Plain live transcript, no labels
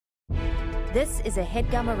This is a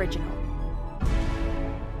HeadGum original.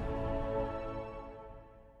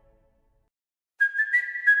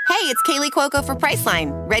 Hey, it's Kaylee Cuoco for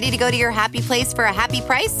Priceline. Ready to go to your happy place for a happy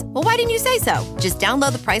price? Well, why didn't you say so? Just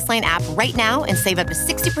download the Priceline app right now and save up to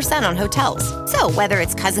 60% on hotels. So whether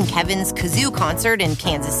it's Cousin Kevin's Kazoo Concert in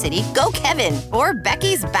Kansas City, go Kevin, or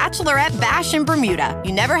Becky's Bachelorette Bash in Bermuda,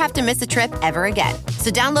 you never have to miss a trip ever again.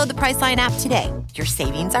 So download the Priceline app today. Your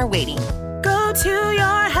savings are waiting. Go to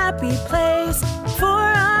your happy place for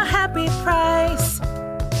a happy price.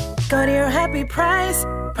 Go to your happy price,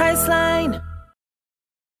 Priceline.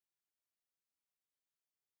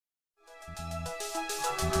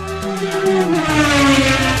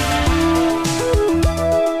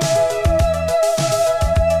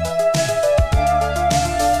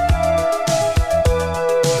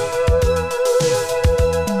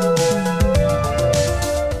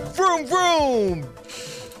 Vroom, vroom.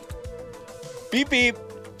 Beep, beep.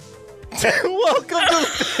 Welcome to the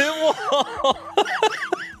Pit Wall.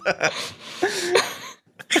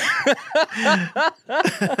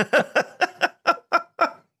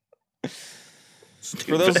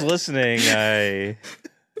 For those listening, I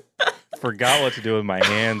forgot what to do with my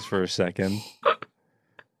hands for a second.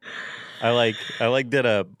 I did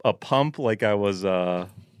a pump like I was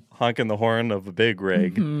honking the horn of a big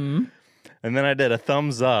rig. Mm-hmm. And then I did a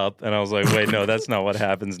thumbs up, and I was like, wait, no, that's not what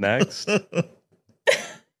happens next.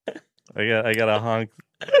 I got to honk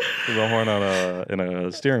the horn in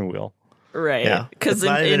a steering wheel. Right. Yeah. Because it's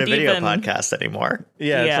not even a video podcast anymore.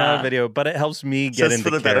 Yeah, it's not a video, but it helps me get into for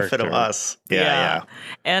the character. benefit of us. Yeah.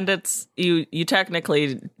 And it's you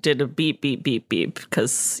technically did a beep, beep, beep, beep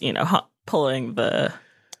because, pulling the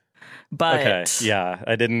but Okay. Yeah.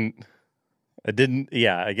 I didn't.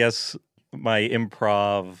 Yeah. I guess my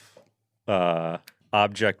improv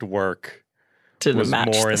object work was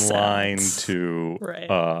more in line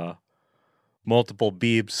to multiple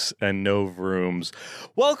beeps and no vrooms.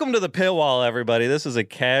 Welcome to the Pit Wall, everybody. This is a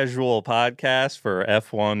casual podcast for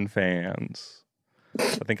F1 fans.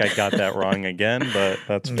 I think I got that wrong again, but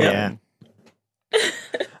that's fine. Yeah.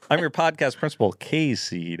 I'm your podcast principal,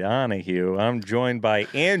 Casey Donahue. I'm joined by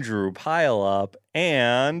Andrew Pileup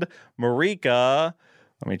and Marika.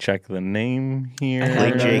 Let me check the name here.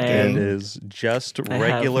 It is just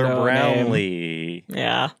regular Brownlee. Name.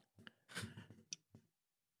 Yeah.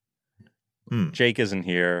 Jake isn't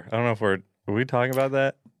here. I don't know if are we talking about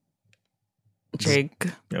that? Jake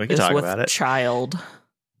we can is talk with about it. child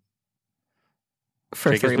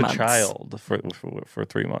for Jake 3 months. Jake is with child for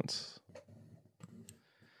 3 months.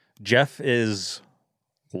 Jeff is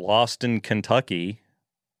lost in Kentucky.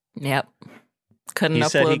 Yep. Couldn't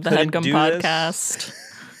upload the HeadGum podcast.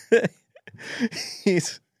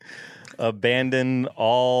 He's abandoned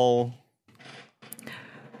all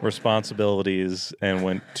responsibilities and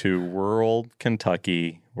went to rural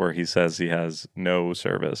Kentucky where he says he has no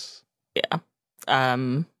service. Yeah.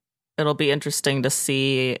 It'll be interesting to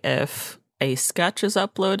see if a sketch is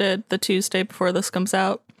uploaded the Tuesday before this comes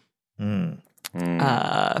out. My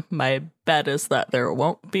bet is that there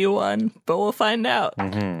won't be one, but we'll find out.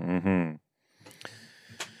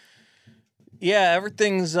 Yeah,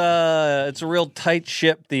 everything's it's a real tight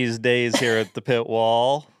ship these days here at the Pit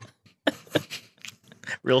Wall.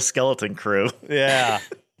 Real skeleton crew. Yeah.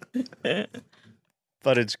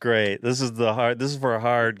 But it's great. This is for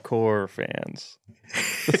hardcore fans.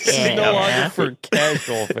 This is no longer for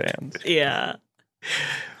casual fans. Yeah.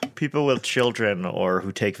 People with children or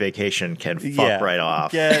who take vacation can fuck right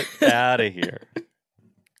off. Get out of here.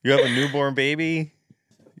 You have a newborn baby?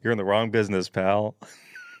 You're in the wrong business, pal.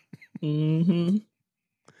 Mm-hmm.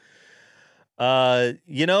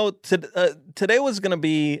 Today was going to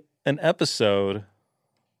be an episode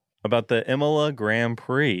about the Imola Grand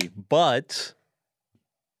Prix, but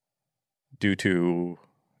due to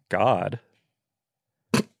God,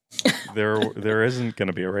 there isn't going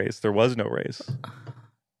to be a race. There was no race.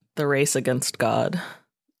 The race against God.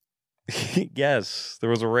 Yes,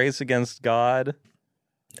 there was a race against God.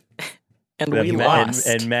 And we lost.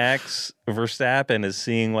 And Max Verstappen is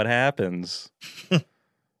seeing what happens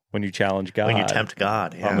when you challenge God. When you tempt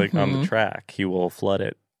God, on the track. He will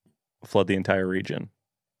flood the entire region.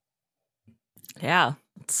 Yeah,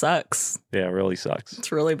 it sucks. Yeah, it really sucks.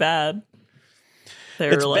 It's really bad.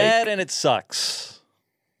 It's bad and it sucks.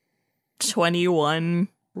 21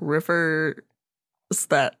 rivers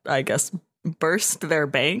that, I guess, burst their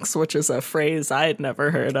banks, which is a phrase I had never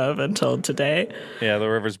heard of until today. Yeah, the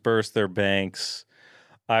rivers burst their banks.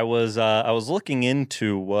 I was looking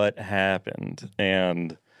into what happened,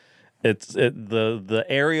 and the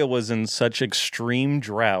area was in such extreme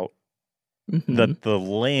drought that the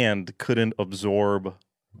land couldn't absorb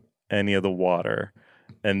any of the water.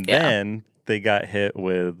 And then they got hit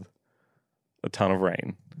with a ton of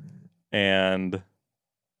rain. And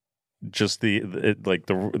just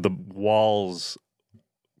the walls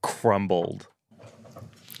crumbled.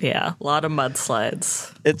 Yeah, a lot of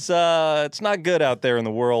mudslides. It's not good out there in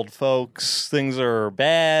the world, folks. Things are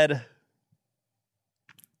bad.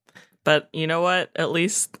 But you know what? At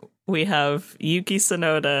least we have Yuki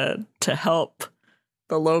Tsunoda to help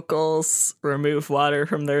the locals remove water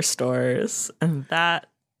from their stores, and that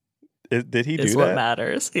did he do is that? what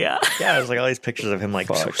matters. Yeah. Yeah, there's like all these pictures of him like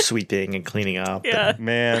sweeping and cleaning up. Yeah.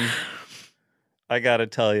 Man, I gotta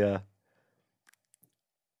tell you,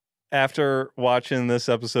 after watching this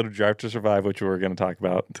episode of Drive to Survive, which we're going to talk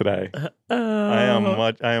about today, I'm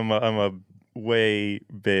a way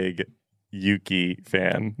big Yuki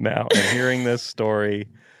fan now, and hearing this story,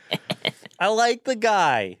 I like the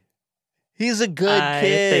guy. He's a good kid.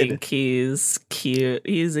 I think he's cute.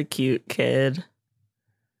 He's a cute kid.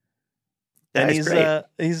 And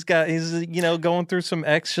he's going through some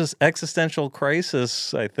existential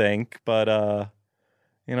crisis, I think, but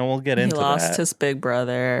we'll get into that. He lost his big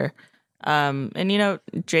brother. And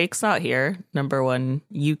Jake's not here, number one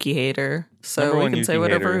Yuki hater, so we can say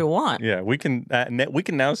whatever we want. Yeah, we can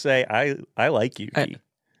now say I like Yuki.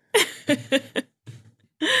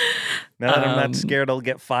 Now that I'm not scared I'll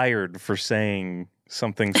get fired for saying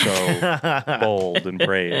something so bold and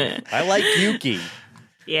brave. I like Yuki.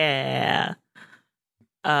 Yeah.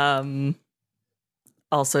 Also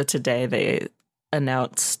today they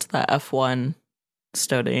announced that F1 is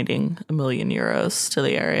donating €1 million to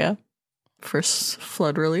the area for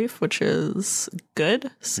flood relief, which is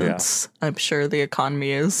good since I'm sure the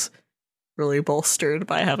economy is really bolstered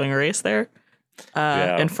by having a race there.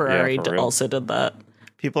 And Ferrari also did that.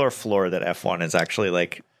 People are floored that F1 is actually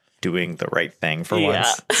like doing the right thing for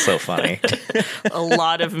once. It's so funny. A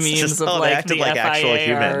lot of memes of like the like FIA actual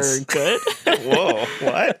humans. Are good. Whoa,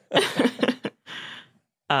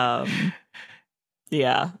 what?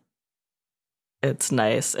 Yeah. It's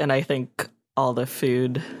nice. And I think all the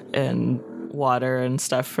food and water and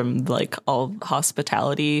stuff from like all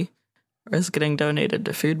hospitality is getting donated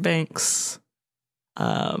to food banks.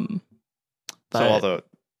 So all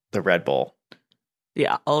the Red Bull.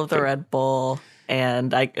 Yeah, all of the Red Bull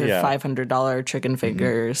and $500 chicken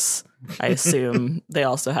fingers. I assume they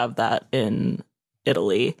also have that in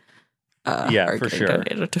Italy. For sure.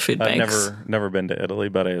 Donated to food banks. I've never been to Italy,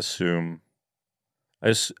 but I assume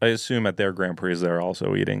at their Grand Prix they're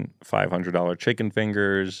also eating $500 chicken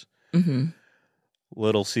fingers,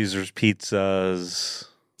 Little Caesars pizzas.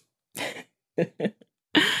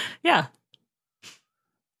 Yeah.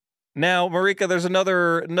 Now, Marika, there's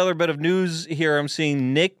another bit of news here. I'm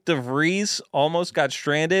seeing Nick DeVries almost got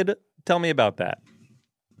stranded. Tell me about that.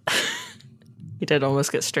 He did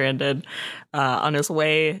almost get stranded on his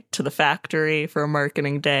way to the factory for a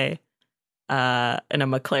marketing day. And a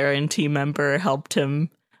McLaren team member helped him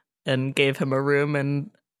and gave him a room in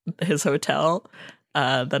his hotel.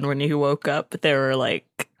 Then when he woke up, they were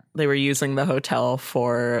using the hotel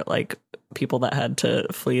for like people that had to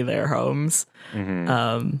flee their homes.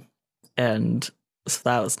 And so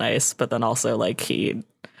that was nice. But then also like he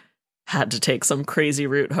had to take some crazy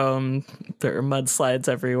route home. There were mudslides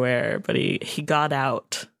everywhere, but he got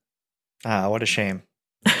out. What a shame.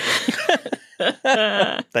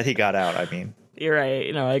 That he got out, I mean. You're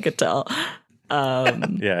right. I could tell.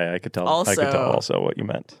 I could tell. I could tell also what you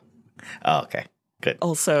meant. Oh, okay. Good.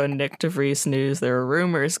 Also, in Nick DeVries news, there were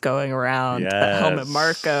rumors going around that Helmut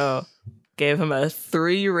Marko gave him a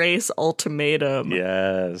 3-race ultimatum.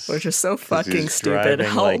 Yes. Which is so fucking stupid.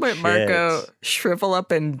 Helmut Marko, shrivel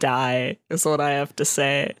up and die is what I have to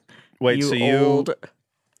say. Wait, why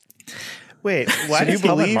so does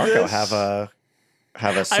Helmut Marko have a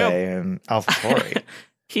say in AlphaTauri?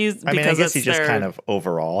 I guess he just kind of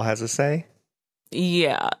overall has a say.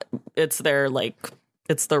 Yeah, it's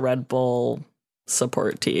the Red Bull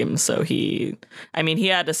support team, so he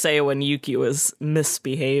had to say when Yuki was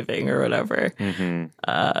misbehaving or whatever.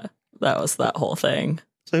 That was that whole thing.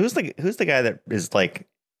 So who's the guy that is like,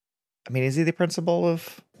 is he the principal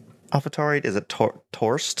of AlphaTauri? Is it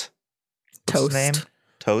Torst? What's his name?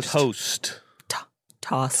 Toast.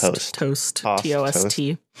 Tost.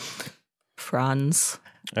 Franz.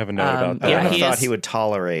 I have a note about that. I thought he would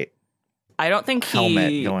tolerate. I don't think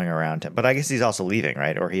Helmut going around him, but I guess he's also leaving,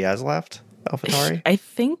 right? Or he has left AlphaTauri. I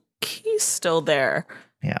think he's still there.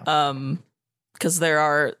 Yeah. Because there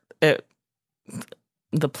are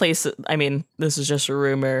the place. This is just a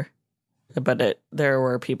rumor, but there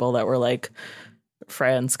were people that were like,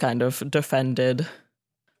 France kind of defended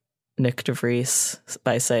Nick DeVries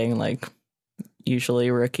by saying like,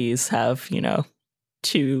 usually rookies have,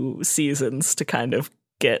 2 seasons to kind of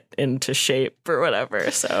get into shape or whatever.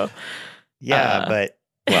 So yeah, but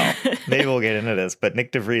well, maybe we'll get into this, but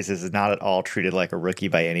Nick DeVries is not at all treated like a rookie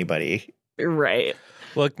by anybody. Right.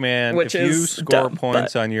 Look, man, if you score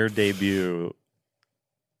points on your debut,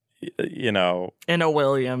 in a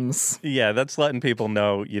Williams. Yeah, that's letting people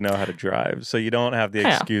know you know how to drive. So you don't have the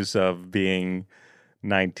excuse of being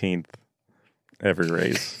 19th every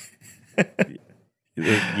race.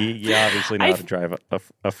 you obviously know how to drive a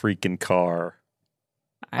freaking car.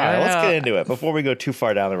 All right, let's get into it before we go too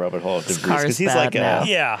far down the rabbit hole of DeVries, because he's like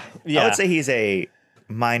yeah. I would say he's a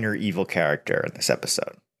minor evil character in this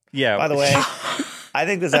episode. Yeah. By the way, I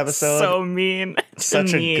think this episode so mean.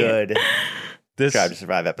 Such a good Drive to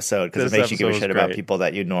Survive episode, because it makes you give a shit about people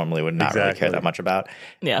that you normally would not really care that much about.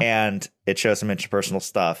 Yeah. And it shows some interpersonal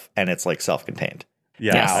stuff, and it's like self-contained.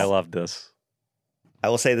 Yeah, yes. I love this. I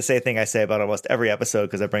will say the same thing I say about almost every episode,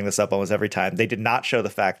 because I bring this up almost every time. They did not show the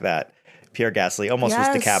fact that Pierre Gasly almost was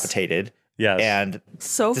decapitated. Yes. And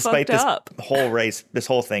so despite fucked this up. this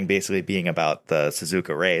whole thing basically being about the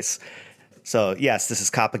Suzuka race. So yes, this is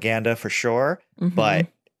propaganda for sure, but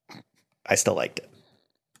I still liked it.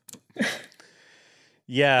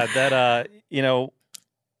 Yeah, that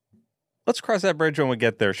let's cross that bridge when we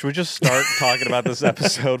get there. Should we just start talking about this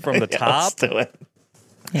episode from the top? Let's do it.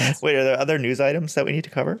 Yes. Wait, are there other news items that we need to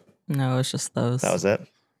cover? No, it's just those. That was it.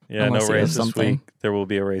 Yeah, Unless no race this week. There will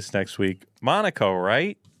be a race next week. Monaco,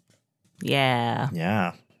 right? Yeah.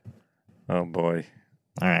 Yeah. Oh boy.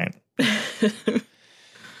 All right.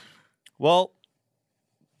 Well,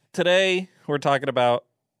 today we're talking about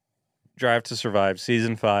Drive to Survive,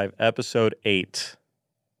 Season 5, Episode 8,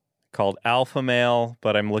 called Alpha Male,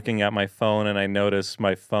 but I'm looking at my phone and I notice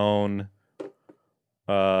my phone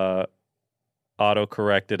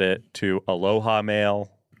auto-corrected it to Aloha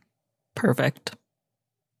Male. Perfect.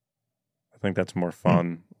 I think that's more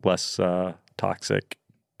fun, less toxic.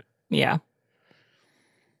 Yeah.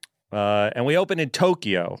 And we open in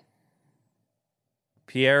Tokyo.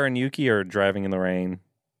 Pierre and Yuki are driving in the rain,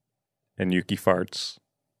 and Yuki farts.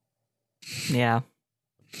 Yeah.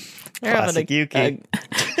 Classic Yuki.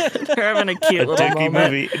 They're having a cute little Dookie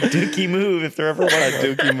moment. movie. A Dookie move, if there ever was a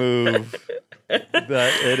Dookie move.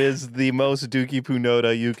 It is the most Dookie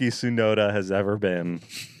Punoda Yuki Tsunoda has ever been.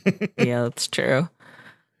 Yeah, that's true.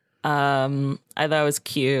 I thought it was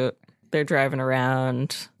cute. They're driving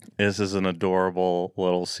around. This is an adorable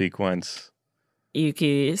little sequence.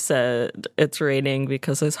 Yuki said it's raining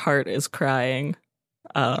because his heart is crying.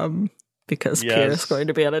 Because Pierre's going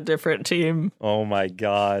to be on a different team. Oh my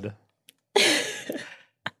god.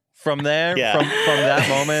 From there, from that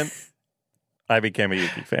moment, I became a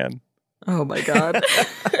Yuki fan. Oh my god.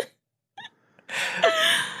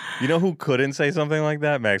 You know who couldn't say something like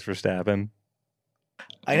that? Max Verstappen.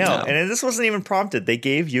 I know. No. And this wasn't even prompted. They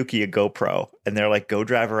gave Yuki a GoPro and they're like, go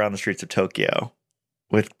drive around the streets of Tokyo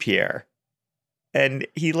with Pierre. And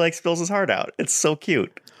he like spills his heart out. It's so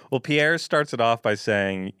cute. Well, Pierre starts it off by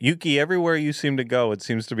saying, Yuki, everywhere you seem to go, it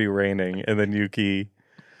seems to be raining. And then Yuki,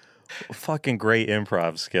 fucking great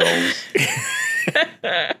improv skills.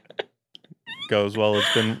 Goes, well,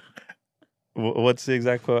 it's been, what's the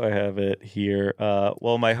exact quote? I have it here.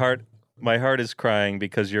 Well, my heart is crying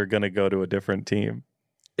because you're going to go to a different team.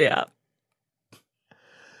 Yeah.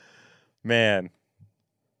 Man.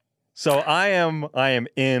 So I am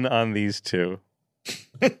in on these two.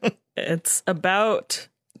 It's about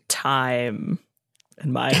time,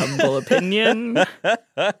 in my humble opinion.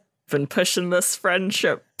 Been pushing this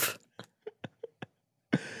friendship.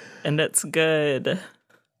 And it's good.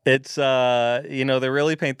 It's they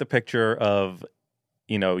really paint the picture of,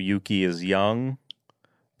 Yuki is young,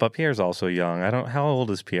 but Pierre's also young. How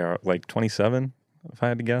old is Pierre? Like 27, if I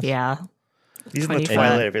had to guess? Yeah. He's in the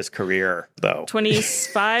twilight of his career, though.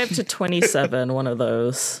 25 to 27, one of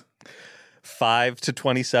those. 5 to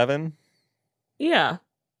 27? Yeah.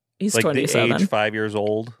 He's like 27. The age 5 years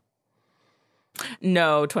old?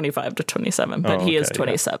 No, 25 to 27, but he is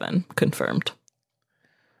 27, confirmed.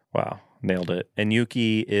 Wow, nailed it. And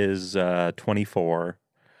Yuki is 24.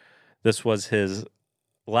 This was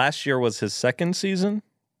last year was his second season?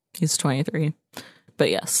 He's 23,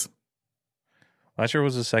 but yes. Last year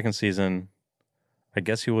was his second season. I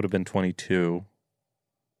guess he would have been 22.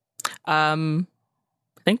 I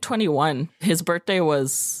think 21. His birthday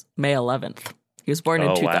was May 11th. He was born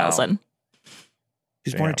in 2000. Wow.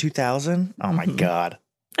 He was born in 2000? Oh my God.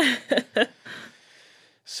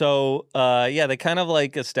 So, they kind of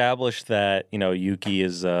like established that, Yuki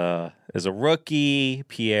is a rookie.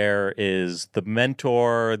 Pierre is the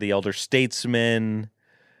mentor, the elder statesman.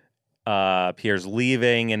 Pierre's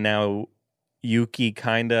leaving, and now Yuki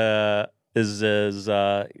kind of is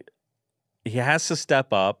he has to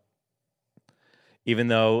step up, even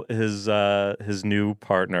though his new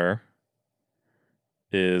partner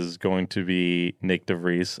is going to be Nick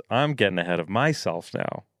DeVries. I'm getting ahead of myself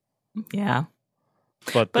now. Yeah.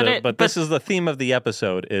 But this is the theme of the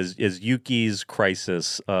episode is Yuki's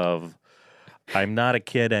crisis of, I'm not a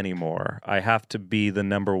kid anymore. I have to be the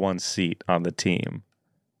number one seat on the team.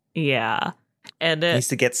 Yeah. And it needs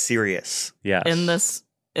to get serious. Yes.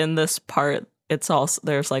 In this part, it's also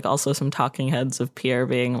there's like also some talking heads of Pierre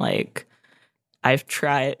being like, I've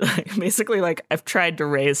tried to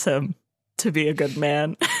raise him to be a good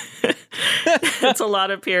man. It's a lot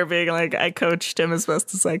of Pierre being like, I coached him as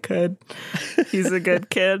best as I could. He's a good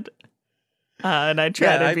kid. And I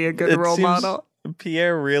try to be a good role model.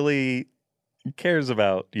 Pierre really cares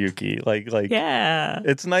about Yuki. Like, yeah.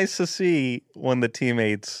 It's nice to see when the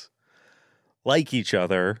teammates like each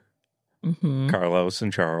other. Mm-hmm. Carlos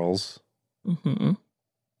and Charles. Mm-hmm.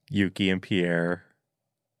 Yuki and Pierre.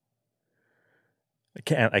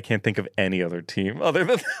 I can't think of any other team other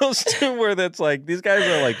than those two where that's like these guys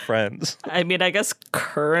are like friends. I mean, I guess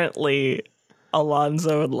currently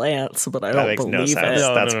Alonso and Lance, but I don't believe it.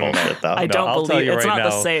 That's bullshit, though. I don't believe it's not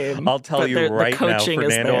the same. I'll tell you right now,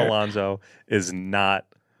 Fernando Alonso is not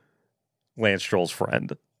Lance Stroll's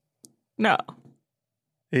friend. No.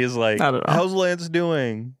 He's like, how's Lance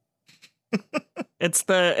doing? It's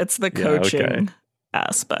the coaching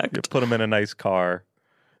aspect. You put him in a nice car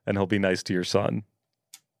and he'll be nice to your son.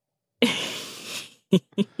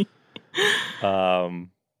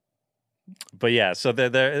 But yeah, so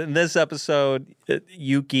they're in this episode,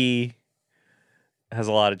 Yuki has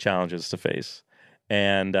a lot of challenges to face.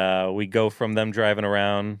 And we go from them driving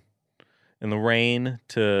around in the rain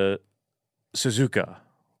to Suzuka.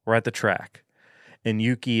 We're at the track. And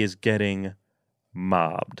Yuki is getting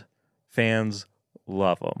mobbed. Fans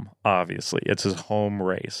love him, obviously. It's his home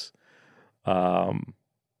race.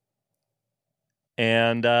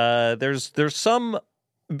 And there's some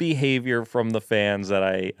behavior from the fans that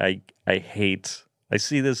I hate. I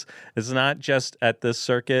see this. It's not just at this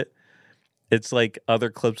circuit. It's like other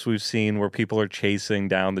clips we've seen where people are chasing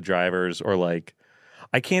down the drivers, or like,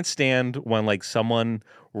 I can't stand when like someone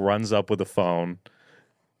runs up with a phone,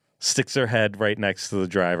 sticks their head right next to the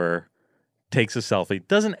driver, takes a selfie,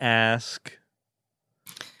 doesn't ask.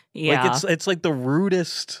 Yeah, like it's like the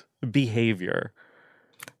rudest behavior.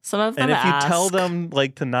 Some of them and if you tell them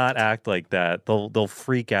like to not act like that, they'll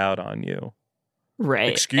freak out on you.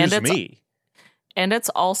 Right. Excuse me. And it's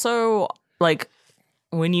also like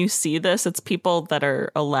when you see this, it's people that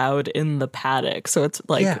are allowed in the paddock. So it's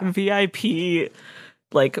like VIP,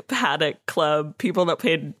 like paddock club, people that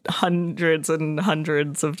paid hundreds and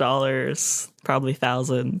hundreds of dollars, probably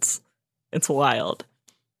thousands. It's wild.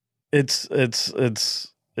 It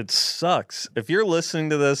sucks. If you're listening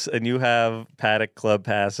to this and you have paddock club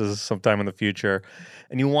passes sometime in the future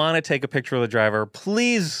and you want to take a picture of the driver,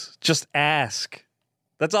 please just ask.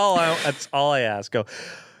 That's all I ask.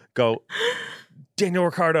 Go, Daniel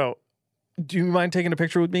Ricciardo, do you mind taking a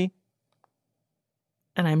picture with me?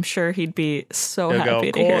 And I'm sure he'd be so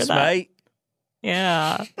happy to hear that. Mate.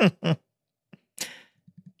 Yeah.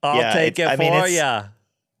 I'll take it for you.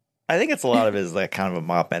 I think it's a lot of it is like kind of a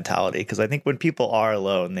mob mentality, because I think when people are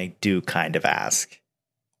alone, they do kind of ask.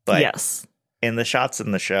 But yes, in the shots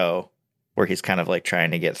in the show where he's kind of like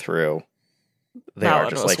trying to get through, they are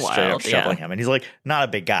just like straight up shoveling him. And he's like not a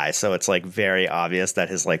big guy, so it's like very obvious that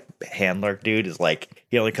his like handler dude is like,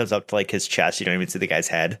 he only comes up to like his chest. You don't even see the guy's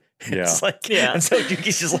head. Yeah. It's like, and so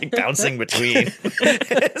Yuki's just like bouncing between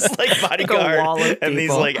it's like bodyguard and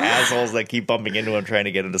these like assholes that keep bumping into him trying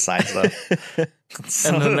to get him to sign stuff.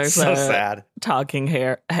 And then there's so sad talking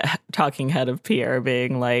head of Pierre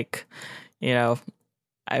being like, you know,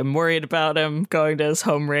 I'm worried about him going to his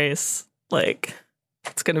home race. Like,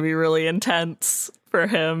 it's going to be really intense for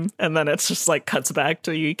him. And then it's just like cuts back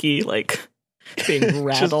to Yuki, like being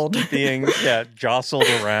rattled, just being jostled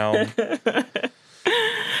around.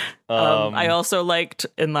 I also liked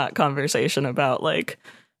in that conversation about like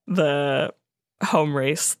the home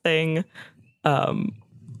race thing.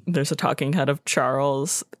 There's a talking head of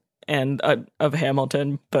Charles and of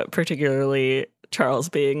Hamilton, but particularly Charles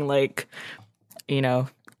being like, you know,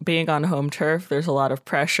 being on home turf, there's a lot of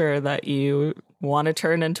pressure that you want to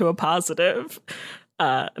turn into a positive.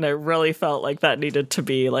 And I really felt like that needed to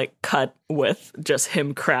be like cut with just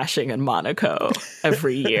him crashing in Monaco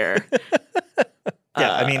every year.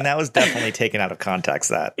 Yeah, I mean, that was definitely taken out of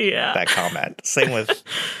context, that comment. Same with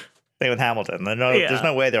Same with Hamilton. There's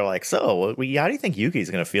no way they're like, so how do you think Yuki's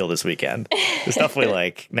going to feel this weekend? It's definitely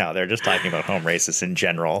like, no, they're just talking about home races in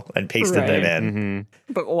general and pasted them in.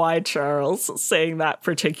 Mm-hmm. But why Charles saying that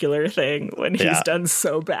particular thing when he's done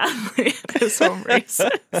so badly in his home races?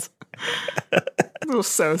 It was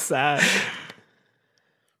so sad.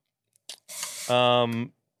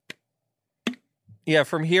 Yeah,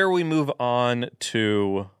 from here we move on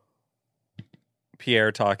to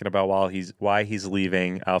Pierre talking about why he's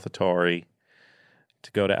leaving AlphaTauri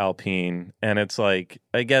to go to Alpine. And it's like,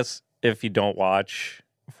 I guess if you don't watch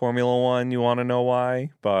Formula One, you want to know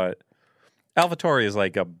why. But AlphaTauri is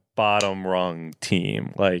like a bottom rung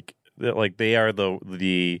team. Like they are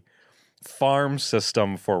the farm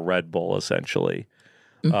system for Red Bull, essentially.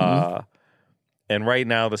 Mm-hmm. And right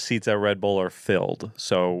now the seats at Red Bull are filled.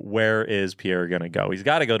 So where is Pierre going to go? He's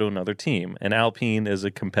got to go to another team. And Alpine is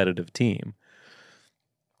a competitive team.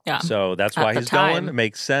 Yeah. So that's why he's going. It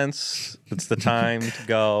makes sense. It's the time to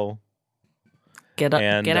go. Get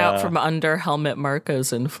out from under Helmut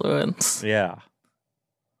Marko's influence. Yeah.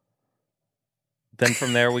 Then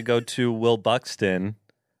from there we go to Will Buxton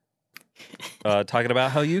talking about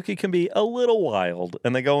how Yuki can be a little wild.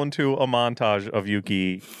 And they go into a montage of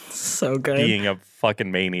Yuki so good. Being a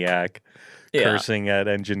fucking maniac, cursing at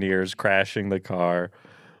engineers, crashing the car.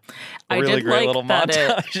 A really great little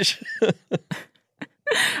montage.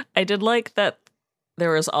 I did like that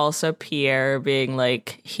there was also Pierre being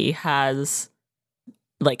like, he has,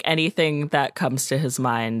 like, anything that comes to his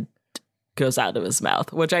mind goes out of his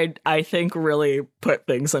mouth, which I think really put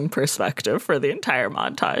things in perspective for the entire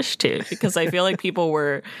montage, too, because I feel like people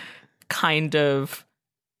were kind of,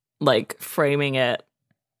 like, framing it,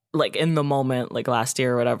 like, in the moment, like, last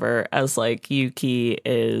year or whatever, as, like, Yuki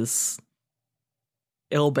is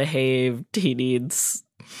ill-behaved, he needs,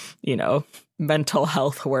 mental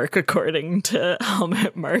health work according to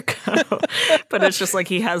Helmut Marko. But it's just like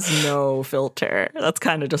he has no filter. That's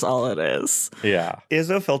kind of just all it is. Yeah. He has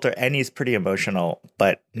no filter, and he's pretty emotional,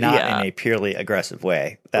 but not in a purely aggressive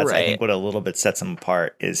way. That's I think what a little bit sets him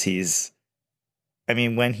apart is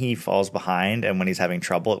when he falls behind and when he's having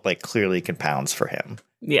trouble, it like clearly compounds for him.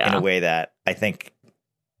 Yeah. In a way that I think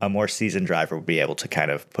a more seasoned driver would be able to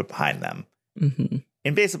kind of put behind them. Mm-hmm.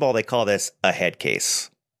 In baseball, they call this a head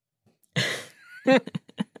case.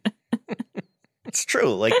 It's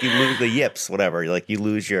true. Like you lose the yips, whatever. Like you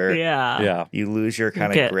lose your you lose your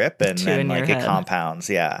kind of grip, and then like it compounds.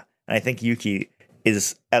 Yeah, and I think Yuki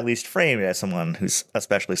is at least framed as someone who's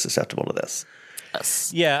especially susceptible to this.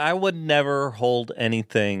 Yes. Yeah, I would never hold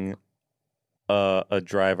anything a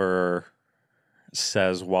driver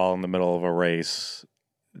says while in the middle of a race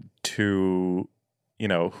to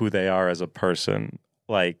who they are as a person.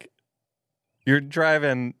 Like. You're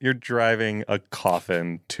driving a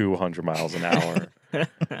coffin 200 miles an hour.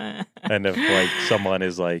 And if like someone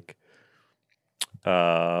is like,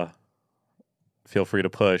 feel free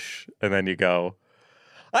to push, and then you go,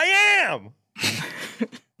 I am.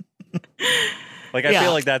 Like I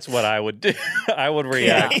feel like that's what I would do. I would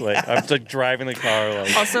react like I'm like driving the car.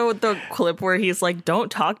 Like also with the clip where he's like,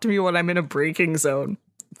 "Don't talk to me when I'm in a braking zone."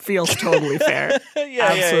 Feels totally fair.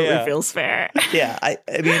 Absolutely feels fair. Yeah, I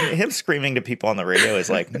mean, him screaming to people on the radio is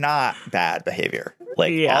like not bad behavior.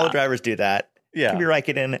 Like all the drivers do that. Yeah, Kimi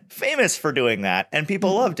Räikkönen famous for doing that, and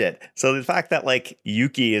people loved it. So the fact that like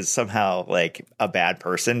Yuki is somehow like a bad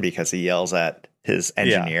person because he yells at his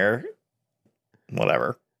engineer,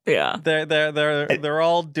 whatever. Yeah, they're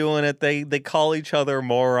all doing it. They call each other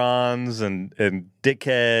morons and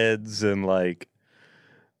dickheads and like.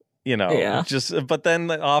 Just but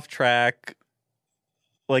then off track.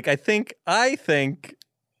 Like I think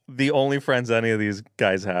the only friends any of these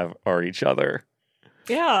guys have are each other.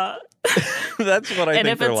 Yeah, that's what I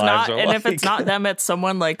think their lives are like. And if it's not them, it's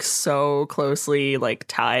someone like so closely like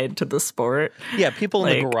tied to the sport. Yeah, people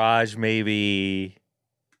in the garage, maybe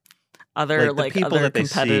other other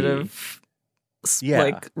competitive,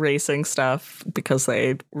 like racing stuff because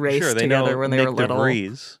they raced together when they were little.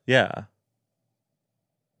 DeVries. Yeah.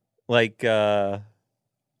 Like, it's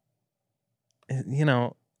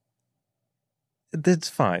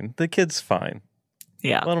fine. The kid's fine.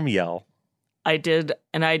 Yeah. Let him yell. I do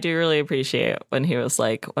really appreciate when he was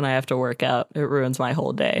like, when I have to work out, it ruins my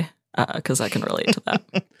whole day. Because I can relate to that.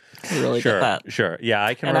 I really get that. Sure. Yeah,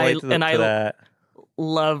 I can relate to that.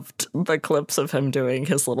 Loved the clips of him doing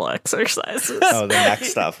his little exercises. Oh, the neck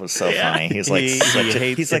stuff was so funny. He's like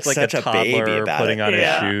he's like such a baby about putting on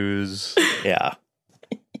his shoes. Yeah.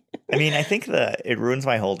 I mean, I think it ruins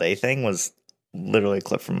my whole day thing was literally a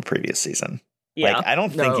clip from a previous season. Yeah. Like, I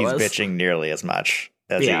don't think he's bitching nearly as much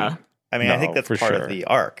as he I mean, I think that's part of the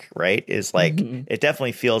arc, right? Is like, it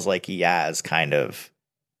definitely feels like he has kind of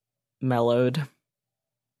mellowed.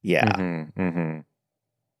 Yeah.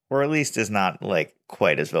 Or at least is not like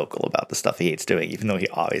quite as vocal about the stuff he hates doing, even though he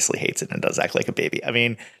obviously hates it and does act like a baby. I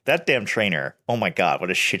mean, that damn trainer, oh my God, what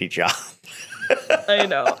a shitty job. I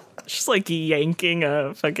know. Just like yanking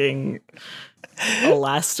a fucking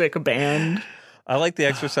elastic band. I like the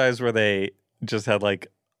exercise where they just had like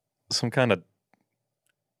some kind of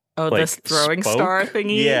this throwing star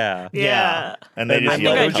thingy. Yeah. And they just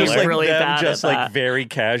I think just like really them bad just at like that. very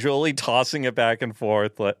casually tossing it back and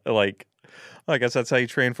forth. Like, I guess that's how you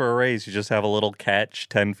train for a race. You just have a little catch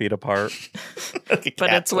 10 feet apart. Like a But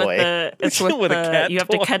cat it's with toy. with a the cat you have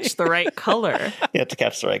toy. to catch the right color. You have to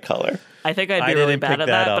catch the right color. I think I'd I be really didn't bad pick at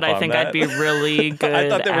that that, but up I on think that. I'd be really good I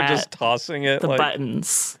thought they were at just tossing it. the like,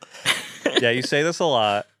 buttons. Yeah, you say this a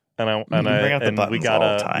lot, and I bring out the and we buttons all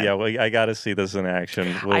gotta the time. I gotta see this in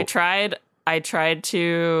action. I tried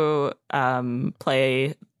to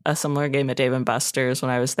play a similar game at Dave & Buster's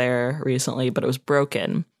when I was there recently, but it was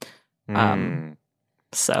broken.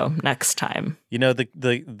 So next time. You know, the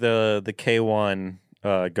K1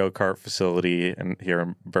 go-kart facility here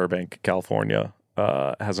in Burbank, California,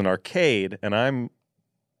 has an arcade, and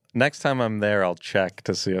next time I'm there, I'll check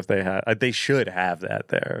to see if they should have that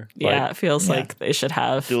there. Yeah, it feels like they should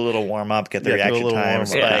have. Do a little warm up, get the do a reaction little time warm-up,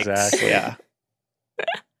 spikes. exactly. Yeah.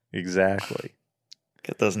 Exactly.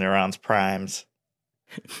 Get those neurons primes.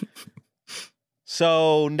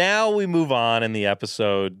 So now we move on in the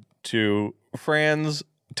episode to Fran's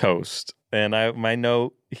toast. And my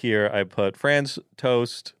note here, I put Fran's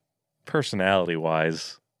toast,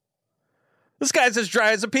 personality-wise, this guy's as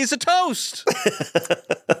dry as a piece of toast.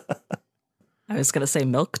 I was going to say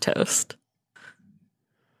milk toast.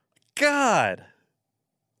 God.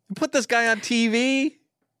 You put this guy on TV?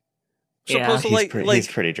 Yeah. Supposed to He's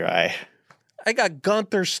pretty dry. I got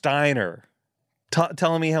Gunther Steiner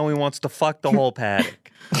telling me how he wants to fuck the whole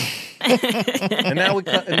paddock. And now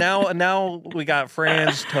we got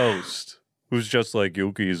Fran's toast, who's just like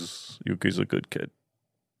Yuki's a good kid.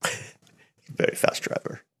 Very fast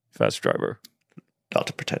driver. Fast driver. Not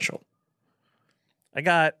to potential. I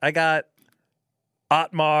got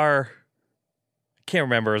Otmar. Can't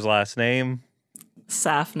remember his last name.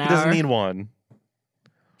 Safnauer. He doesn't need one.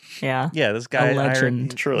 Yeah. Yeah, this guy A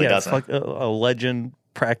legend. Truly doesn't. A legend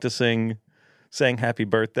practicing, saying happy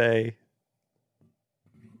birthday.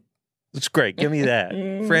 It's great. Give me that.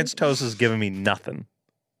 Fran's toast is giving me nothing.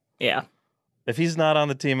 Yeah. If he's not on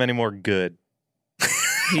the team anymore, good.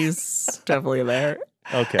 He's definitely there.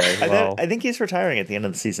 Okay, well. I think he's retiring at the end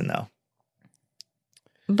of the season, though.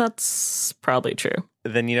 That's probably true.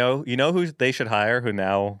 Then you know who they should hire, who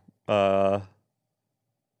now I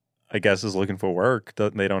guess is looking for work.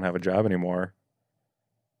 They don't have a job anymore.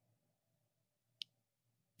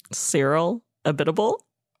 Cyril Abitable?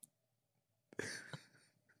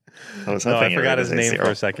 I forgot his name for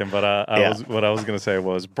a second, but what I was going to say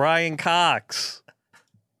was Brian Cox.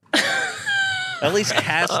 At least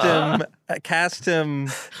cast him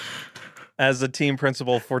as the team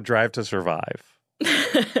principal for Drive to Survive.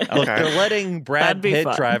 Look, they're letting Brad Pitt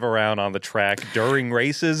drive around on the track during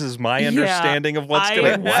races is my understanding of what's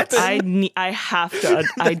going to happen. I have to.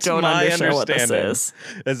 I don't understand what this is.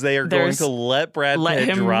 As they are going to let Brad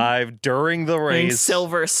Pitt drive during the race. In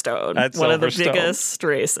Silverstone, one of the biggest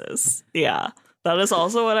races. Yeah. That is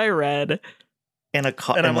also what I read. In a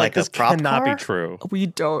car, and I'm like, this prop cannot car? be true. We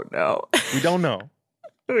don't know. We don't know.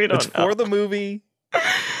 It's for the movie.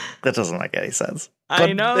 That doesn't make any sense.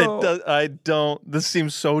 I know. I don't. This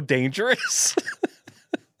seems so dangerous.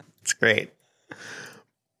 It's great.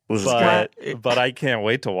 But I can't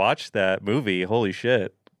wait to watch that movie. Holy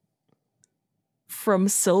shit. From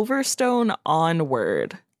Silverstone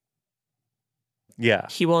onward. Yeah.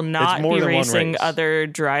 He will not be racing other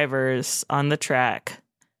drivers on the track.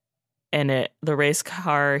 And the race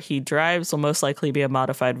car he drives will most likely be a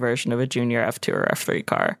modified version of a junior F2 or F3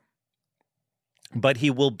 car. But he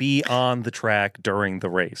will be on the track during the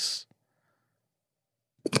race.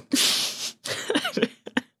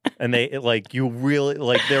 And they're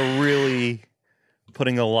really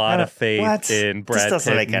putting a lot of faith in Brad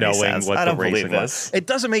Pitt knowing what the racing was. It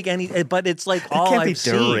doesn't make any, but it's like all I've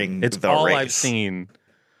seen. It's all I've seen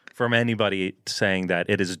from anybody saying that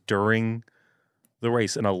it is during the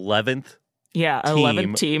race. An 11th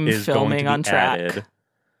team is filming on track added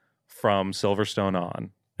from Silverstone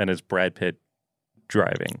on, and it's Brad Pitt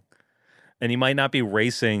driving. And he might not be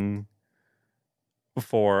racing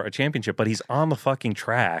for a championship, but he's on the fucking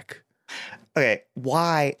track. Okay,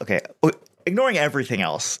 why? Okay, ignoring everything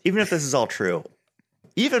else, even if this is all true,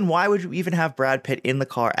 Even why would you even have Brad Pitt in the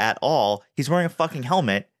car at all? He's wearing a fucking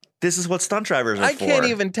helmet. This is what stunt drivers are for. I can't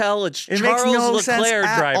even tell. It makes Charles no Leclerc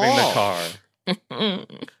sense driving at the car.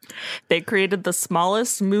 They created the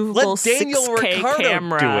smallest movable Let Daniel 6K Ricciardo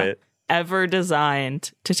camera do it. ever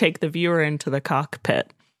designed to take the viewer into the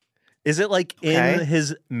cockpit. Is it like in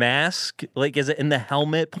his mask? Like, is it in the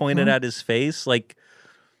helmet pointed at his face? Like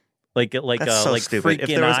so stupid.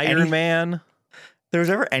 Freaking Iron Man? If there was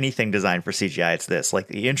ever anything designed for CGI, it's this. Like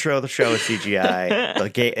the intro of the show is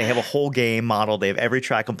CGI. They have a whole game modeled. They have every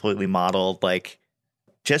track completely modeled. Like,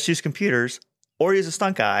 just use computers or use a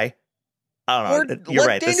stunt guy. I don't know. You're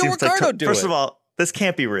right. Daniel Ricciardo do First it. of all, this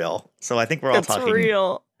can't be real. So I think we're all talking. It's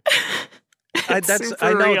real. I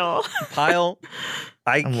know. Real. Pyle,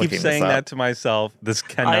 I keep saying that to myself. This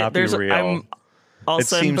cannot be real. I'll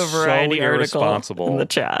send the Variety so article in the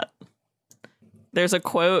chat. There's a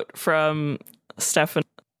quote from Stefan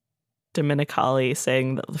Domenicali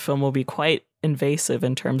saying that the film will be quite invasive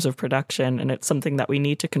in terms of production, and it's something that we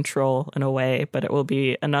need to control in a way, but it will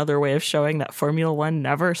be another way of showing that Formula One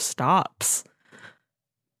never stops.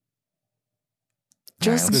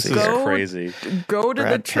 Just this is crazy. Go to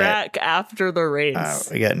the track after the race.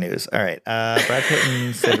 We got news. All right. Brad Pitt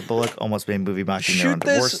and Sandra Bullock almost made movie mocking their own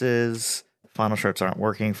divorces. Final shirts aren't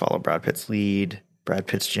working. Follow Brad Pitt's lead. Brad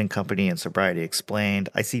Pitt's gin company and sobriety explained.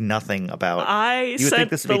 I see nothing about. You would think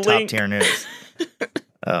this would be top tier news.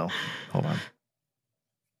 Oh, hold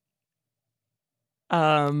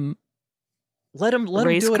on. Let him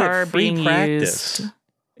do it at free practice. Used.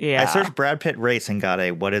 Yeah. I searched Brad Pitt race and got a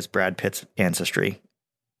what is Brad Pitt's ancestry?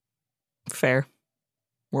 Fair.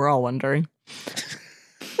 We're all wondering.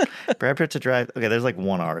 Brad Pitt to drive. Okay, there's like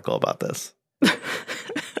one article about this.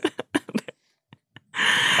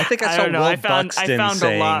 I think I saw Will Buxton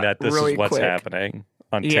saying that this is what's happening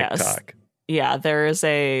on TikTok. Yeah, there was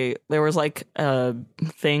like a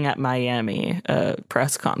thing at Miami, a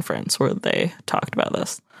press conference where they talked about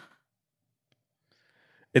this.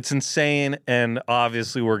 It's insane, and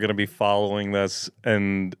obviously we're going to be following this,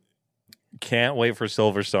 and can't wait for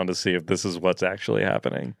Silverstone to see if this is what's actually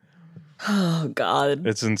happening. Oh, God.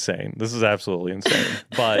 It's insane. This is absolutely insane.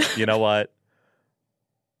 But you know what?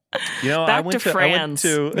 Back to France,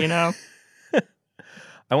 you know?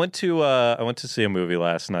 I went to see a movie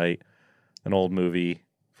last night, an old movie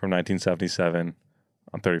from 1977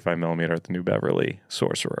 on 35mm at the New Beverly,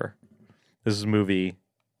 Sorcerer. This movie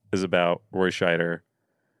is about Roy Scheider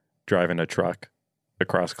driving a truck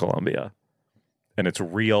across Colombia. And it's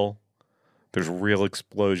real. There's real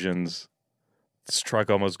explosions. This truck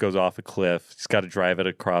almost goes off a cliff. He's got to drive it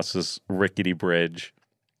across this rickety bridge.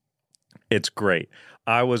 It's great.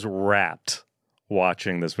 I was rapt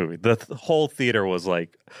watching this movie. The whole theater was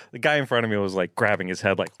like, the guy in front of me was like grabbing his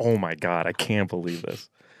head like, oh my God, I can't believe this.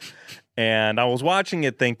 And I was watching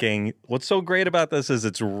it thinking, what's so great about this is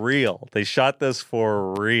it's real. They shot this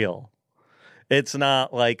for real. It's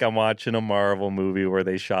not like I'm watching a Marvel movie where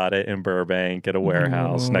they shot it in Burbank at a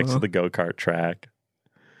warehouse next to the go-kart track.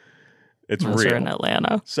 It's Those real. are in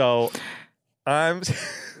Atlanta. So I'm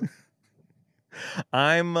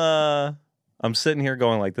sitting here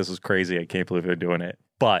going like, this is crazy. I can't believe they're doing it.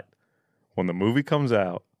 But when the movie comes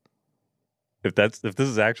out, if this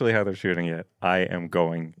is actually how they're shooting it, I am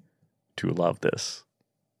going to love this.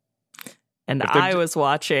 And I was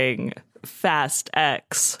watching Fast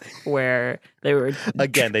X, where they were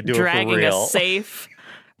again they do dragging it for real. a safe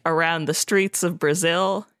around the streets of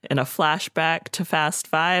Brazil in a flashback to Fast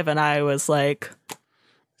 5, and I was like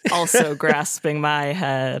also grasping my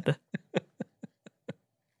head.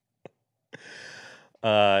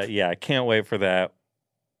 Yeah, I can't wait for that.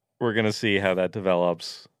 We're gonna see how that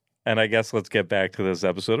develops. And I guess let's get back to this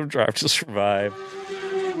episode of Drive to Survive.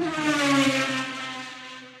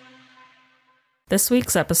 This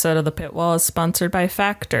week's episode of The Pit Wall is sponsored by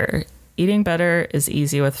Factor. Eating better is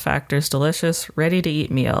easy with Factor's delicious,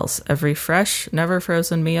 ready-to-eat meals. Every fresh, never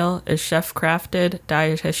frozen meal is chef-crafted,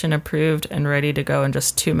 dietitian approved, and ready to go in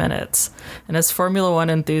just 2 minutes. And as Formula One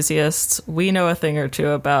enthusiasts, we know a thing or two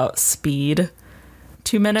about speed.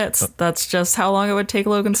 2 minutes, that's just how long it would take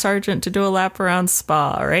Logan Sargent to do a lap around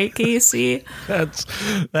Spa, right, Casey? That's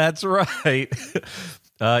right.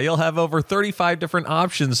 You'll have over 35 different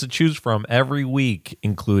options to choose from every week,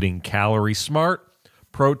 including Calorie Smart,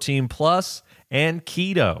 Protein Plus, and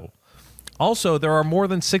Keto. Also, there are more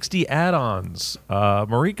than 60 add-ons.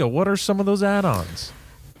 Marika, what are some of those add-ons?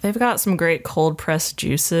 They've got some great cold pressed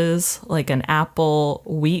juices, like an apple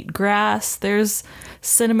wheatgrass. There's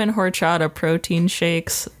cinnamon horchata protein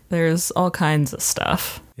shakes. There's all kinds of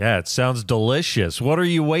stuff. Yeah, it sounds delicious. What are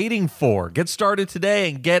you waiting for? Get started today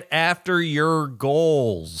and get after your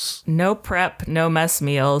goals. No prep, no mess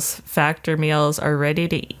meals. Factor meals are ready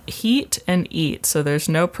to heat and eat, so there's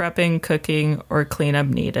no prepping, cooking, or cleanup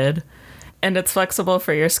needed. And it's flexible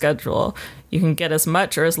for your schedule. You can get as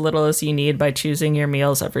much or as little as you need by choosing your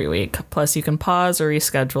meals every week. Plus, you can pause or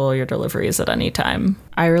reschedule your deliveries at any time.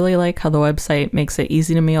 I really like how the website makes it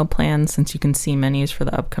easy to meal plan since you can see menus for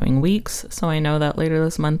the upcoming weeks. So I know that later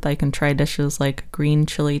this month I can try dishes like green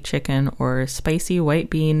chili chicken or spicy white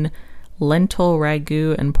bean, lentil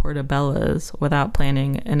ragu, and portobellos without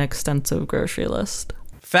planning an extensive grocery list.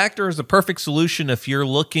 Factor is the perfect solution if you're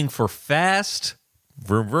looking for fast,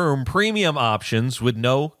 vroom premium options with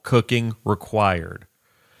no cooking required.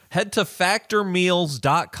 Head to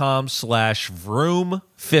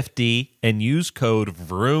factormeals.com/vroom50 and use code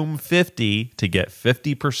vroom50 to get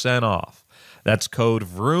 50% off. That's code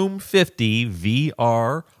vroom50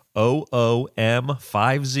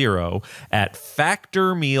 VROOM50 at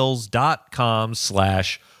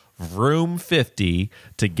factormeals.com/vroom50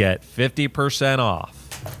 to get 50% off.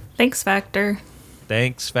 Thanks, Factor.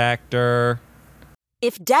 Thanks, Factor.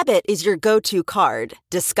 If debit is your go-to card,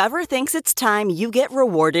 Discover thinks it's time you get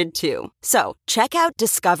rewarded too. So, check out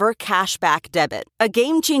Discover Cashback Debit, a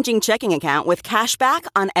game-changing checking account with cashback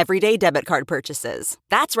on everyday debit card purchases.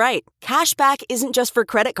 That's right, cashback isn't just for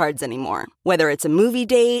credit cards anymore. Whether it's a movie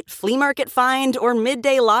date, flea market find, or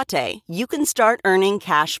midday latte, you can start earning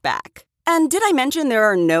cash back. And did I mention there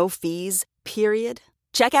are no fees, period?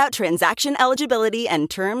 Check out transaction eligibility and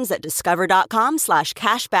terms at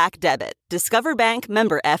discover.com/cashbackdebit. Discover Bank,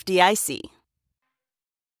 member FDIC.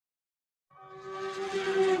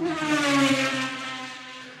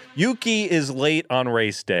 Yuki is late on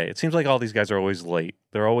race day. It seems like all these guys are always late.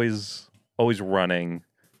 They're always running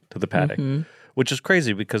to the paddock, which is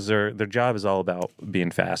crazy because their job is all about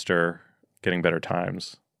being faster, getting better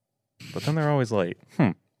times. But then they're always late.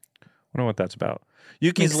 I wonder what that's about.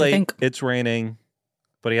 Yuki's late. It's raining.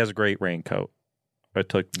 But he has a great raincoat. I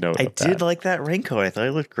took note of that. I did like that raincoat. I thought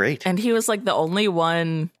it looked great. And he was like the only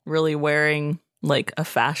one really wearing like a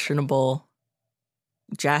fashionable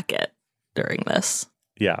jacket during this.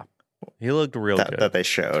 Yeah. He looked real good. That they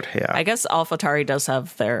showed, yeah. I guess AlphaTauri does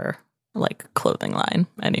have their like clothing line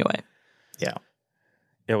anyway. Yeah.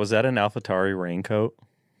 Yeah, was that an AlphaTauri raincoat?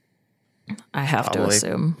 I have to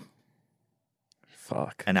assume.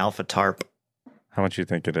 Fuck. An Alpha Tarp. How much you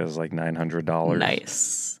think it is? Like $900?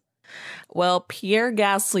 Nice. Well, Pierre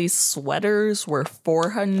Gasly's sweaters were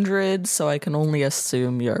 $400, so I can only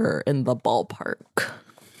assume you're in the ballpark.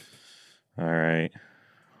 All right.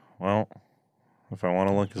 Well, if I want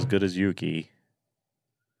to look as good as Yuki,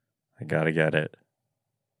 I gotta get it.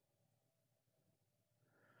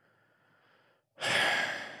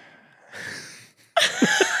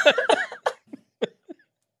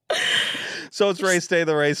 So it's race day.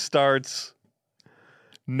 The race starts.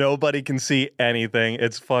 Nobody can see anything.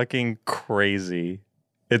 It's fucking crazy.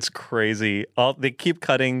 It's crazy. They keep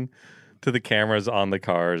cutting to the cameras on the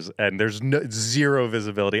cars, and there's zero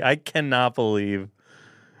visibility. I cannot believe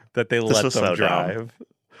that they let them drive.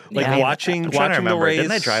 Like watching the race.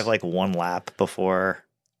 Didn't they drive like one lap before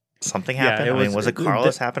something happened? Was it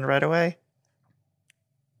Carlos happened right away?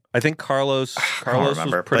 I think Carlos was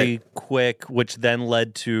pretty quick, which then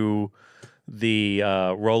led to the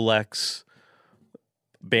Rolex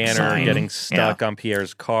banner getting stuck on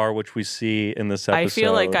Pierre's car, which we see in this episode. I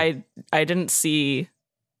feel like I didn't see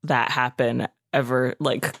that happen ever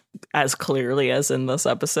like as clearly as in this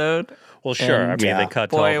episode. Well, sure. And, they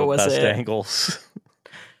cut to all the best angles.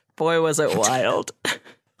 Boy, was it wild.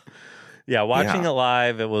 Yeah, watching it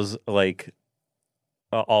live, it was like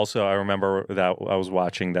also I remember that I was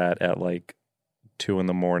watching that at like 2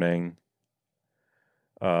 a.m.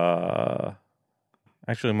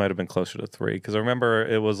 Actually, it might have been closer to 3 because I remember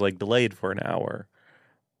it was like delayed for an hour.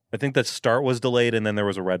 I think the start was delayed and then there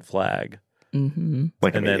was a red flag. Mm-hmm.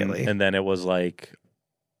 Like and immediately. then it was like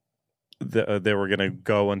they were going to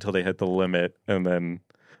go until they hit the limit.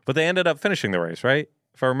 But they ended up finishing the race, right?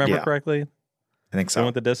 If I remember correctly. I think so. They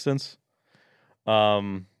went the distance.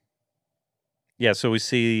 So we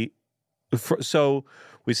see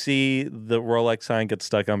the Rolex sign get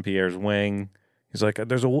stuck on Pierre's wing. He's like,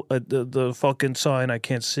 there's the fucking sign I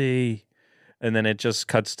can't see. And then it just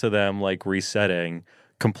cuts to them like resetting,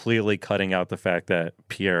 completely cutting out the fact that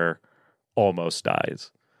Pierre almost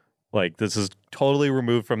dies. Like this is totally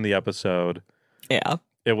removed from the episode. Yeah.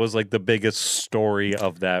 It was like the biggest story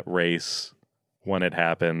of that race when it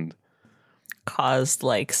happened. Caused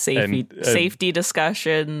like safety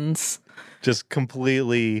discussions. Just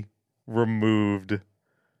completely removed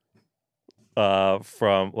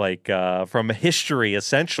from history,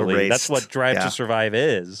 essentially. Erased. That's what Drive to Survive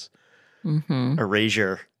is. Mm-hmm.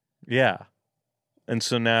 Erasure. Yeah. And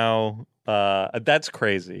so now that's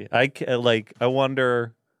crazy. I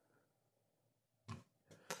wonder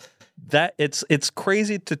that it's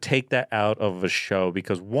crazy to take that out of a show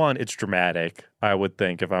because one, it's dramatic. I would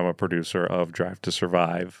think if I'm a producer of Drive to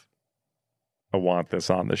Survive, I want this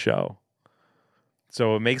on the show.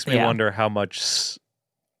 So it makes me wonder how much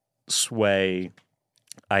sway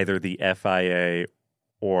either the FIA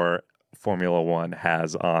or Formula One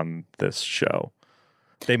has on this show.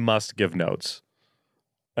 They must give notes.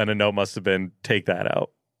 And a note must have been, take that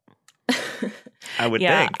out. I would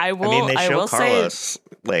think. I mean, they show Carlos,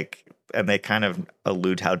 say... and they kind of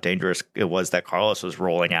allude how dangerous it was that Carlos was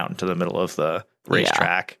rolling out into the middle of the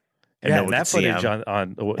racetrack. And no one that footage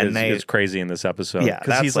is crazy in this episode. Yeah,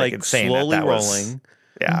 because he's like slowly rolling.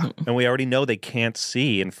 Yeah. And we already know they can't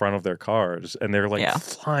see in front of their cars, and they're like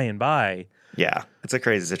flying by. Yeah, it's a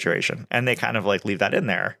crazy situation. And they kind of like leave that in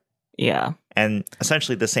there. Yeah. And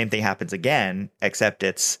essentially the same thing happens again, except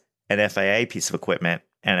it's an FIA piece of equipment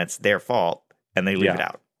and it's their fault and they leave it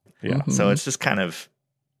out. Yeah. Mm-hmm. So it's just kind of.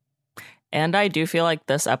 And I do feel like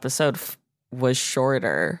this episode was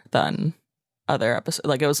shorter than other episodes.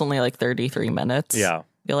 Like it was only like 33 minutes. Yeah.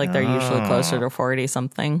 I feel like they're usually closer to 40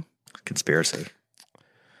 something. Conspiracy.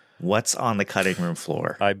 What's on the cutting room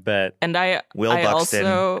floor? I bet. And Will Buxton,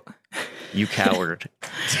 also, you coward.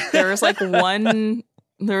 There was like one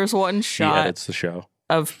shot. He edits the show.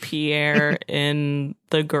 Of Pierre in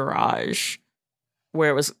the garage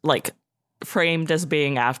where it was like framed as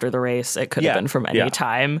being after the race. It could have been from any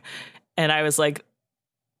time. And I was like,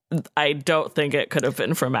 I don't think it could have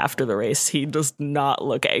been from after the race. He does not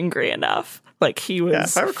look angry enough. Like he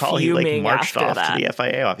was. If I recall, he like marched off that. to the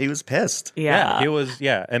FIA off. He was pissed. Yeah, he was.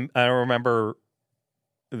 Yeah, and I remember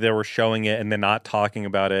they were showing it and then not talking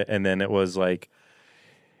about it, and then it was like,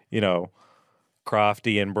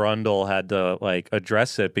 Crofty and Brundle had to like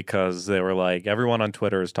address it because they were like, everyone on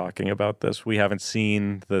Twitter is talking about this. We haven't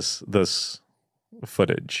seen this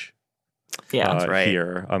footage. Yeah, that's right.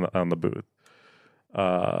 Here on the booth.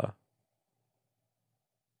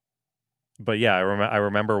 But yeah, I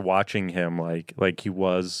remember watching him like he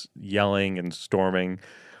was yelling and storming,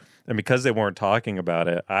 and because they weren't talking about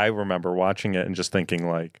it, I remember watching it and just thinking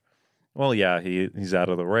like, well, yeah, he's out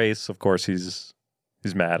of the race. Of course, he's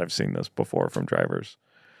mad. I've seen this before from drivers,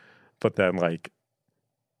 but then like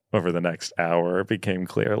over the next hour, it became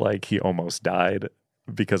clear like he almost died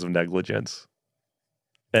because of negligence.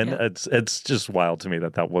 And it's just wild to me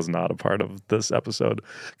that was not a part of this episode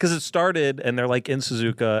because it started and they're like in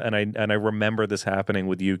Suzuka and I remember this happening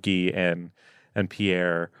with Yuki and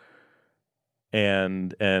Pierre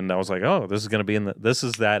and I was like, oh, this is gonna be this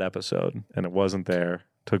is that episode, and it wasn't there.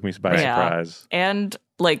 Took me by surprise. And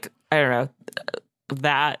like I don't know,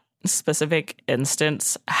 that specific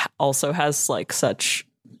instance also has like such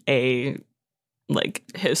a like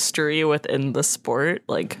history within the sport.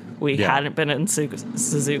 Like we hadn't been in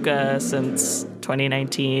Suzuka since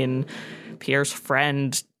 2019. Pierre's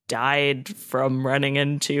friend died from running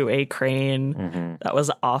into a crane that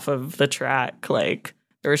was off of the track. Like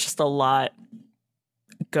there was just a lot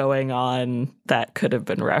going on that could have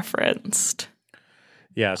been referenced.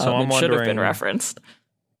 Yeah, so I'm wondering, should have been referenced.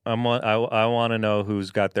 I want to know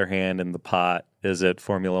who's got their hand in the pot. Is it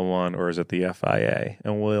Formula One or is it the FIA?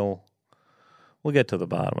 And we'll get to the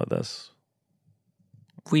bottom of this.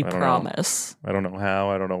 We promise. I don't know how.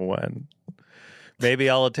 I don't know when. Maybe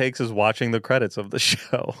all it takes is watching the credits of the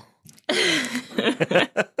show.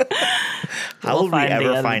 How will we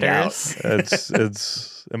ever find out?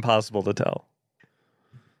 It's impossible to tell.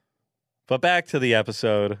 But back to the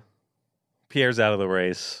episode. Pierre's out of the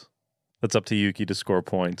race. It's up to Yuki to score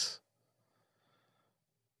points.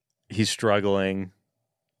 He's struggling.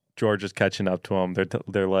 George is catching up to him.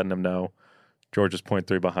 They're letting him know. George is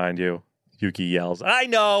 0.3 behind you. Yuki yells, I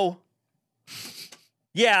know.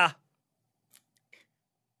 Yeah.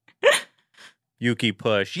 Yuki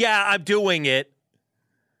push. Yeah, I'm doing it.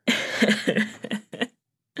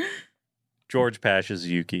 George passes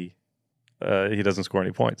Yuki. He doesn't score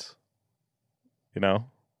any points.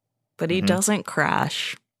 But he doesn't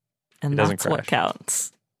crash. And that's what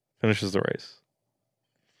counts. Finishes the race.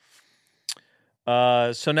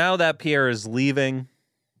 So now that Pierre is leaving,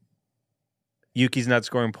 Yuki's not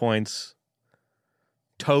scoring points.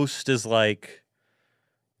 Toast is like,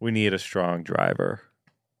 we need a strong driver.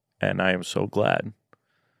 And I am so glad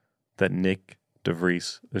that Nick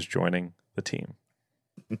DeVries is joining the team.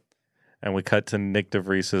 And we cut to Nick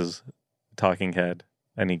DeVries's talking head,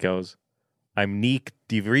 and he goes, "I'm Nick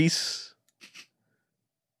DeVries."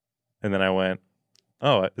 And then I went,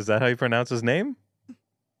 "Oh, is that how you pronounce his name?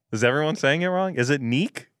 Is everyone saying it wrong? Is it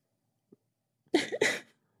Nick?"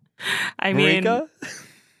 I Marika?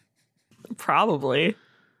 mean, probably.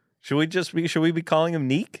 Should we be calling him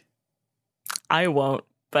Nick? I won't,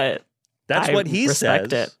 but that's what he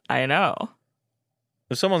respect says. It. I know.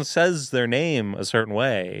 If someone says their name a certain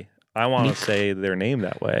way, I want to say their name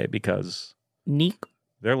that way because Nick.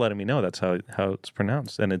 They're letting me know that's how it's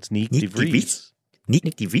pronounced, and it's Nick DeVries. Nick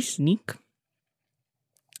DeVries. Nick.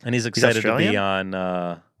 And he's excited to be on.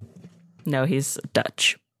 No, he's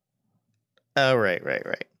Dutch. Oh, right.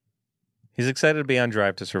 He's excited to be on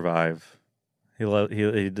Drive to Survive. He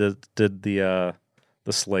did the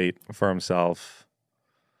slate for himself,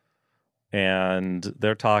 and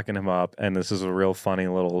they're talking him up. And this is a real funny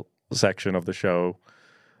little section of the show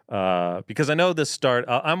because I know this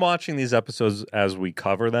I'm watching these episodes as we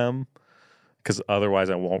cover them because otherwise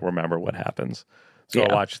I won't remember what happens. So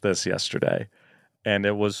I watched this yesterday, and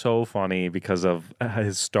it was so funny because of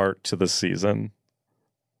his start to the season.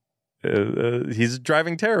 He's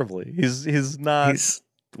driving terribly. He's not. He's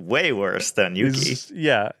way worse than Yuki.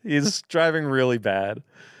 He's driving really bad.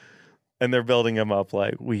 And they're building him up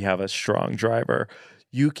like, we have a strong driver.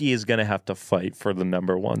 Yuki is going to have to fight for the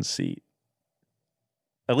number one seat.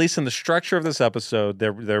 At least in the structure of this episode,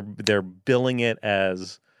 they're billing it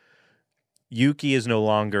as Yuki is no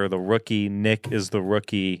longer the rookie. Nick is the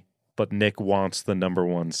rookie, but Nick wants the number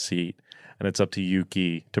one seat. And it's up to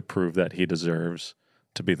Yuki to prove that he deserves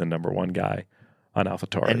to be the number one guy on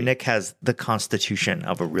AlphaTauri. And Nick has the constitution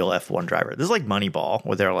of a real F1 driver. This is like Moneyball,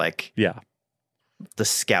 where they're like, the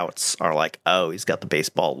scouts are like, oh, he's got the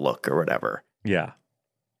baseball look or whatever. Yeah.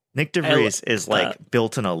 Nick DeVries is like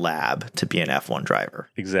built in a lab to be an F1 driver.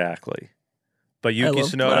 Exactly. But Yuki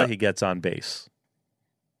Tsunoda, he gets on base.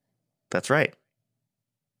 That's right.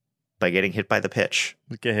 By getting hit by the pitch.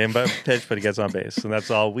 Get him by the pitch, but he gets on base. And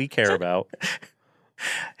that's all we care about.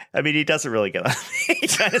 I mean, he doesn't really get on. He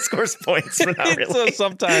kind of scores points, but not really. So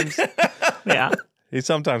sometimes. Yeah. He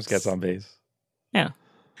sometimes gets on base. Yeah.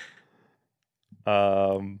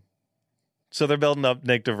 So they're building up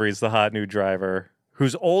Nick DeVries, the hot new driver,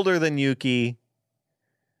 who's older than Yuki.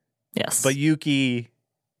 Yes. But Yuki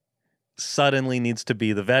suddenly needs to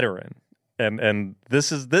be the veteran. And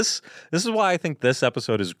this is why I think this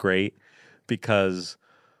episode is great, because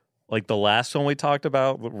like the last one we talked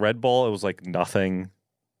about, Red Bull, it was like nothing.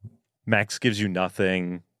 Max gives you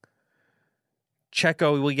nothing.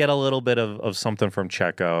 Checo, we get a little bit of something from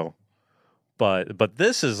Checo. But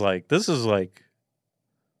this is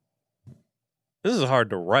hard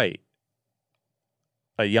to write.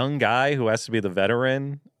 A young guy who has to be the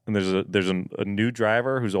veteran, and there's a new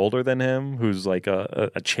driver who's older than him, who's like a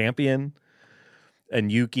champion,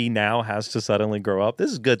 and Yuki now has to suddenly grow up.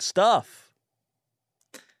 This is good stuff.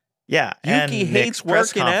 Yeah. Yuki hates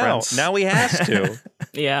working out. Now he has to.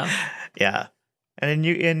 Yeah. Yeah. And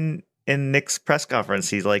in Nick's press conference,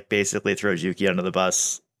 he like basically throws Yuki under the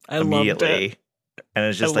bus immediately. And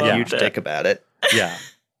it's just a huge dick about it. Yeah.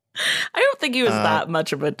 I don't think he was that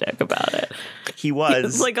much of a dick about it. He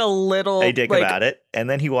was like a dick about it, and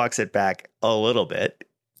then he walks it back a little bit.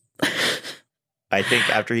 I think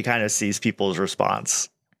after he kind of sees people's response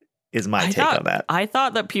is my take on that. I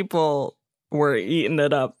thought that people were eating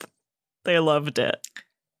it up. They loved it.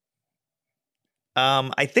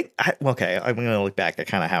 I think I'm going to look back at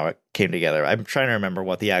kind of how it came together. I'm trying to remember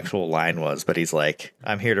what the actual line was, but he's like,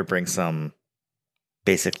 I'm here to bring some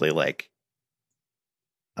basically like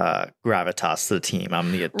gravitas to the team.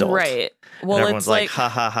 I'm the adult. Right. Well, and everyone's like, ha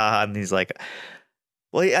ha ha. And he's like,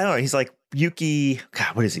 well, I don't know. He's like, Yuki.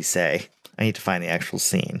 God, what does he say? I need to find the actual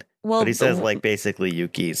scene. Well, but he says like basically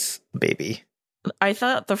Yuki's baby. I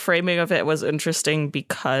thought the framing of it was interesting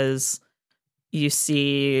because you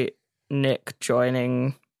see Nick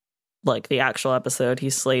joining like the actual episode.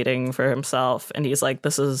 He's slating for himself, and he's like,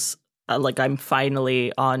 this is like, I'm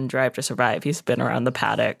finally on Drive to Survive. He's been around the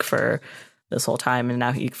paddock for this whole time, and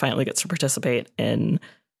now he finally gets to participate in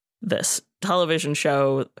this television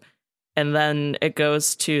show. And then it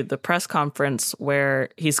goes to the press conference where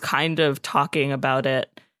he's kind of talking about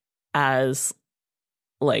it as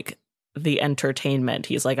like the entertainment.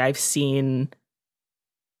 He's like, I've seen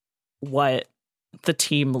what the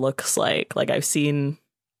team looks like. Like, I've seen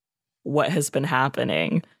what has been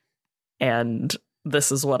happening, and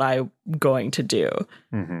this is what I'm going to do.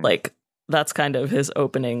 Mm-hmm. Like, that's kind of his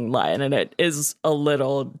opening line, and it is a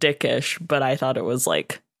little dickish, but I thought it was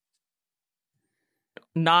like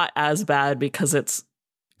not as bad because it's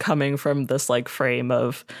coming from this like frame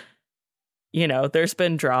of, you know, there's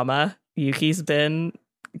been drama. Yuki's been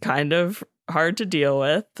kind of hard to deal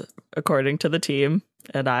with, according to the team,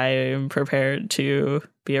 and I am prepared to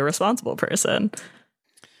be a responsible person.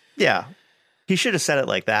 Yeah. He should have said it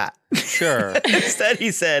like that. Sure. Instead,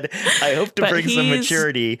 he said, I hope to bring some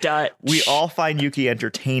maturity. Dutch. We all find Yuki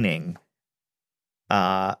entertaining.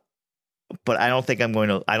 But I don't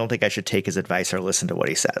think I should take his advice or listen to what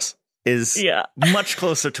he says. Is much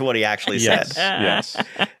closer to what he actually said. Yes.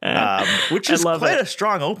 Which is quite a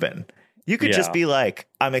strong open. You could just be like,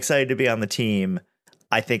 I'm excited to be on the team.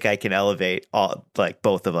 I think I can elevate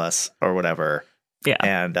both of us or whatever. Yeah.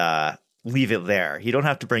 And leave it there. You don't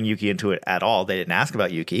have to bring Yuki into it at all. They didn't ask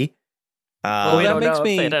about Yuki. Well, we don't know if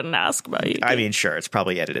they didn't ask about Yuki. I mean, sure, it's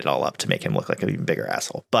probably edited all up to make him look like an even bigger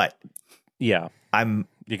asshole. But yeah,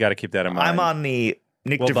 you got to keep that in mind. I'm on the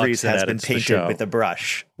Nick DeVries has been painted with a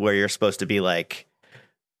brush, where you're supposed to be like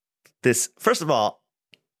this. First of all,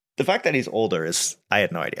 the fact that he's older is I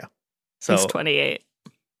had no idea. So he's 28.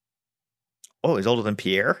 Oh, he's older than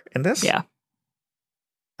Pierre in this? Yeah.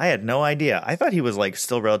 I had no idea. I thought he was like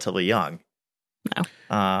still relatively young. No.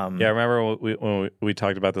 Yeah, I remember when we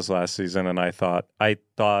talked about this last season, and I thought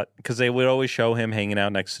because they would always show him hanging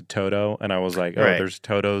out next to Toto, and I was like, oh, there's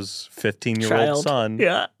Toto's 15-year-old son.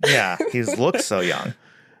 Yeah, he looks so young.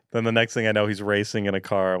 Then the next thing I know, he's racing in a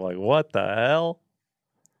car. I'm like, what the hell?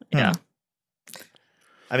 Yeah.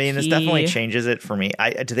 I mean, this definitely changes it for me.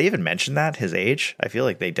 Do they even mention that, his age? I feel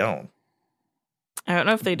like they don't. I don't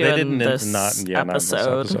know if they do in this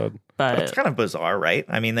episode. But it's kind of bizarre, right?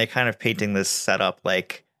 I mean, they kind of painting this setup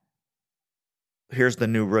like, here's the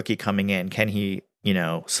new rookie coming in. Can he,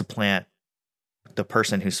 supplant the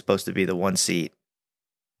person who's supposed to be the one seat?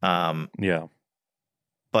 Yeah.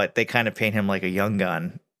 But they kind of paint him like a young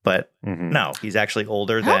gun. But no, he's actually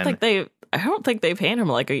older I don't think they paint him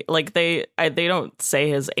they don't say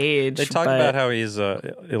his age. They talk about how he's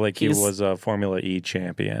he was a Formula E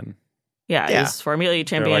champion. Yeah, he's Formula E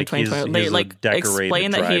champion in 2020. They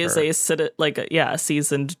explain that he is a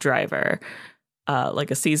seasoned driver,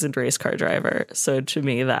 a seasoned race car driver. So to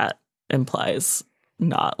me, that implies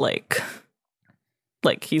not like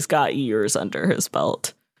he's got years under his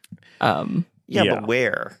belt. But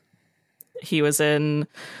where? He was in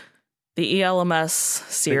the ELMS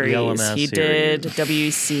series. He did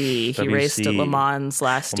WC. He raced at Le Mans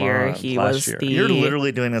last year. You're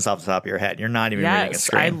literally doing this off the top of your head. You're not even reading a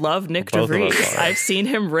screen. I love Nick DeVries. I've seen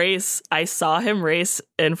him race. I saw him race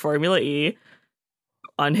in Formula E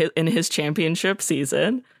in his championship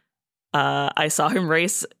season. I saw him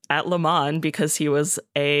race at Le Mans because he was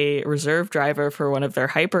a reserve driver for one of their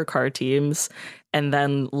hypercar teams. And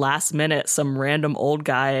then last minute, some random old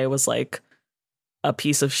guy was like a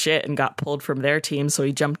piece of shit and got pulled from their team. So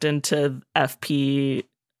he jumped into FMP2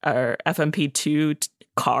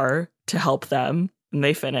 car to help them, and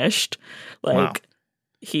they finished. Okay.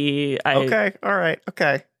 All right.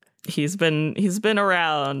 Okay. He's been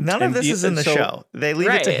around. None of this is in the show. They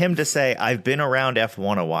leave it to him to say, I've been around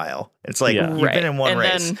F1 a while. It's like, you've been in one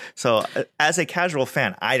race. So as a casual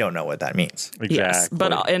fan, I don't know what that means. Exactly. Yes,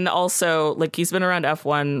 and also he's been around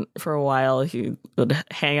F1 for a while. He would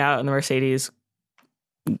hang out in the Mercedes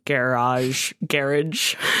garage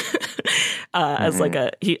as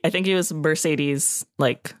I think he was Mercedes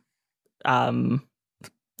a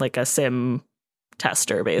sim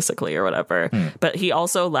tester basically or whatever. But he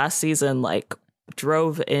also last season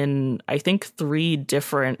drove in I think 3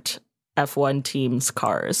 different F1 teams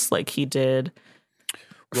cars. He did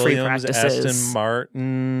free Williams, practices. Aston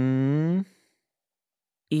Martin.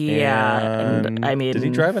 Yeah, and I mean, did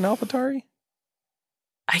he drive an AlphaTauri?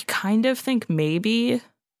 I kind of think maybe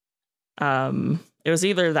it was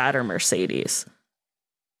either that or Mercedes.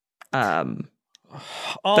 All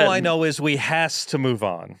I know is we has to move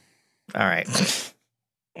on. All right.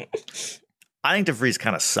 I think DeVries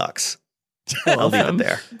kind of sucks. I'll leave it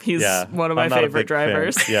there. He's one of my favorite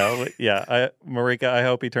drivers. Marika, I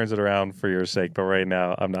hope he turns it around for your sake, but right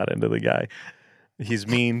now I'm not into the guy. He's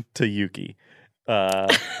mean to Yuki. A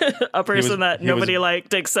person that nobody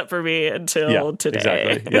liked except for me until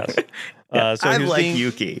today. Exactly. Yes. So I like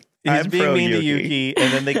Yuki. He's being mean to Yuki,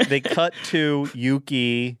 and then they cut to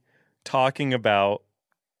Yuki talking about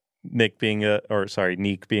Nick being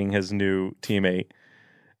his new teammate,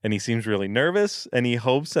 and he seems really nervous, and he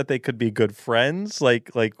hopes that they could be good friends,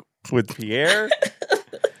 like with Pierre.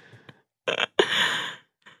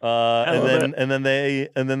 And then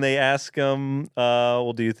they ask him,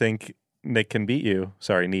 well, do you think Nick can beat you?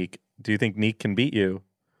 Sorry, Neek. Do you think Neek can beat you?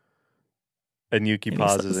 And Yuki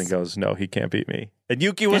pauses and goes, no, he can't beat me. And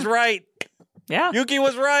Yuki was right. Yeah. Yuki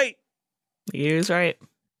was right. He was right.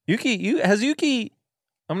 Yuki,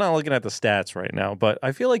 I'm not looking at the stats right now, but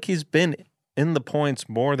I feel like he's been in the points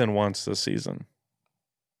more than once this season.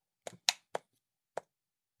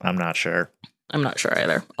 I'm not sure. I'm not sure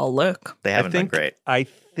either. I'll look. They haven't been great. I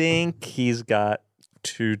think he's got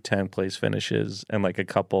 2 10th place finishes and like a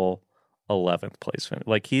couple 11th place finish.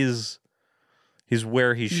 Like he's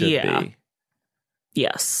where he should be.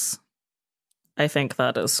 Yes. I think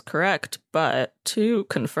that is correct, but to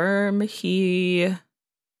confirm, he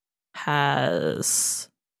has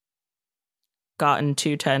gotten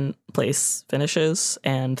 2 10th place finishes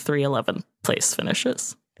and 3 11th place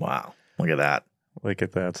finishes. Wow. Look at that. Look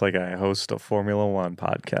at that. It's like I host a Formula One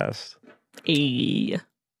podcast.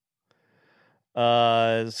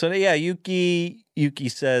 So yeah, Yuki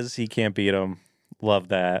says he can't beat him. Love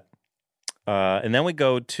that. And then we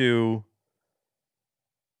go to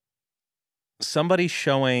somebody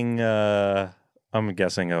showing, I'm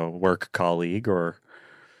guessing a work colleague or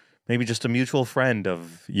maybe just a mutual friend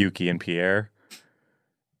of Yuki and Pierre.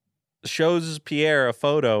 Shows Pierre a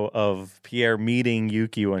photo of Pierre meeting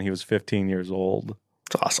Yuki when he was 15 years old.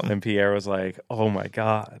 It's awesome. And Pierre was like, oh my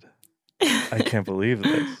God, I can't believe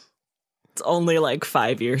this. It's only like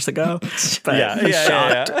 5 years ago. But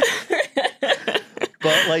yeah.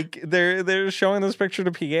 But like they're showing this picture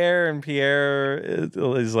to Pierre, and Pierre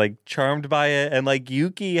is like charmed by it, and like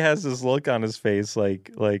Yuki has this look on his face, like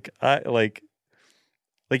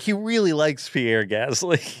he really likes Pierre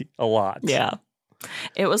Gasly a lot. Yeah.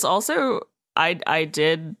 It was also I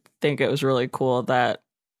did think it was really cool that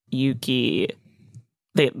Yuki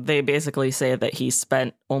they basically say that he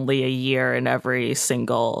spent only a year in every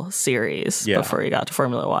single series before he got to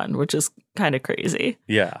Formula One, which is kind of crazy.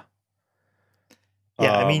 Yeah.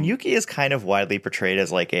 Yeah, I mean, Yuki is kind of widely portrayed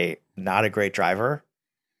as like not a great driver,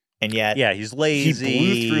 and yet he's lazy.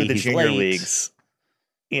 He blew through the junior leagues.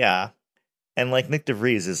 Yeah, and like Nick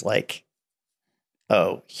DeVries is like,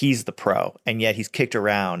 oh, he's the pro, and yet he's kicked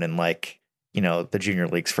around in like the junior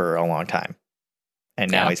leagues for a long time, and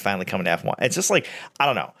now he's finally coming to F1. It's just like I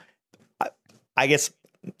don't know. I guess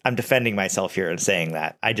I'm defending myself here and saying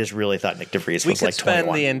that I just really thought Nick DeVries was like 21. We could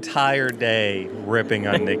spend the entire day ripping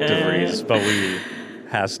on Nick DeVries, but we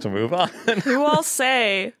has to move on. Who I'll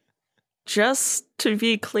say, just to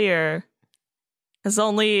be clear, he's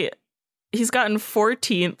gotten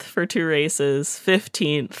 14th for 2 races,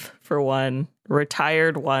 15th for 1,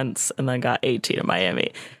 retired once, and then got 18 in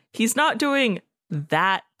Miami. He's not doing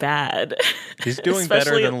that bad. He's doing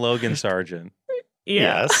better than Logan Sargent.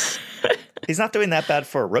 Yeah. Yes. He's not doing that bad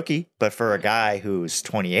for a rookie, but for a guy who's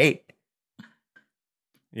 28.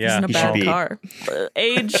 Yeah. He's in a bad car.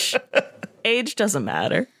 Age doesn't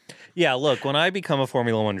matter. Yeah, look, when I become a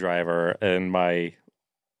Formula One driver in my,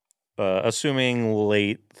 assuming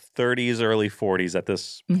late 30s, early 40s at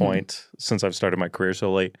this point, since I've started my career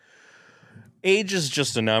so late, age is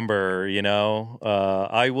just a number,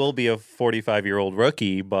 I will be a 45-year-old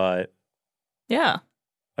rookie, but yeah,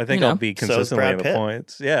 I think I'll be consistently in the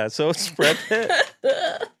points. Yeah, so it's Brad Pitt.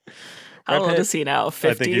 How old is he now? 50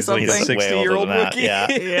 I think he's something? like a 60-year-old rookie.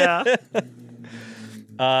 Yeah.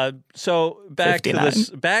 So back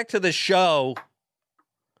 59. to the show.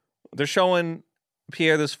 They're showing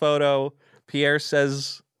Pierre this photo. Pierre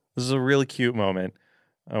says, "This is a really cute moment.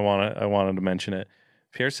 I wanted to mention it."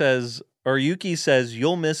 Pierre says, or Yuki says,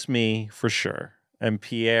 "You'll miss me for sure." And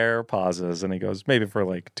Pierre pauses and he goes, "Maybe for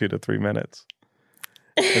like 2 to 3 minutes."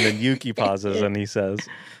 And then Yuki pauses and he says,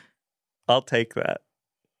 "I'll take that."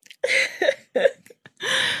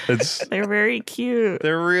 They're very cute.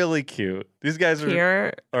 They're really cute. These guys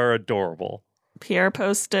are adorable. Pierre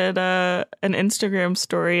posted an Instagram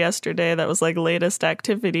story yesterday that was like latest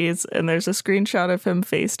activities, and there's a screenshot of him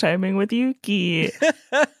FaceTiming with Yuki.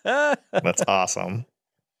 That's awesome.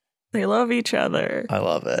 They love each other. I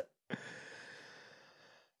love it.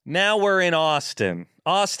 Now we're in Austin,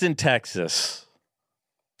 Texas.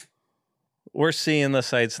 We're seeing the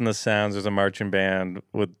sights and the sounds. There's a marching band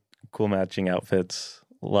with cool matching outfits.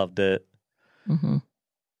 Loved it. Mm-hmm.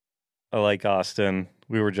 I like Austin.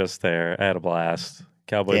 We were just there. I had a blast.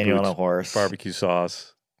 Cowboy Daniel boots, on a horse. barbecue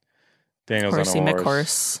sauce. Daniel's Horsey on a horse.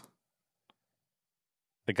 McHorse.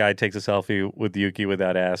 The guy takes a selfie with Yuki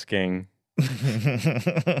without asking.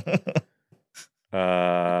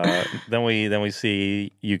 Then we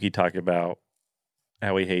see Yuki talk about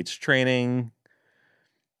how he hates training.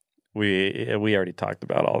 We already talked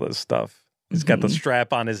about all this stuff. He's got the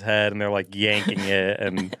strap on his head, and they're like yanking it,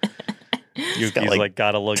 and Yuki's like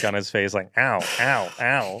got a look on his face, like ow, ow,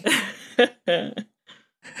 ow. Like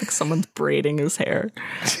someone's braiding his hair.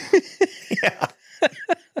 Yeah,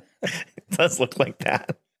 it does look like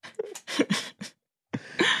that.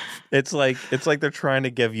 It's like they're trying to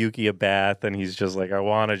give Yuki a bath, and he's just like, I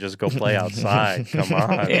want to just go play outside. Come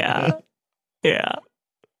on. Yeah. Yeah.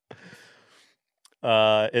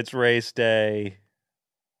 It's race day.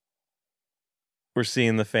 We're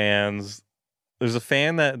seeing the fans. There's a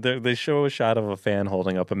fan that they show a shot of a fan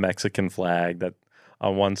holding up a Mexican flag that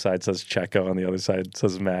on one side says Checo, on the other side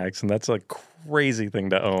says Max, and that's a crazy thing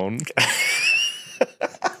to own.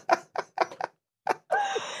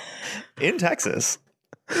 In Texas.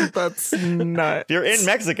 That's nuts. If you're in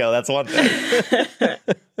Mexico, that's one thing.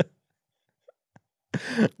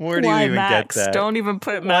 Where do you even Max? get that? Don't even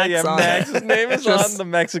put Max on Max's it. name is on the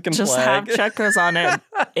Mexican just flag. Just have Checo's on it.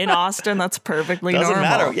 In Austin, that's perfectly Doesn't normal.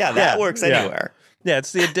 matter. Yeah, that works anywhere. Yeah,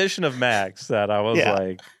 it's the addition of Max that I was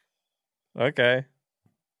like, okay.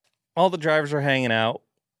 All the drivers are hanging out.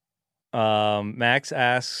 Max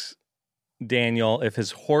asks Daniel if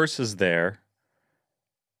his horse is there.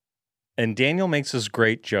 And Daniel makes this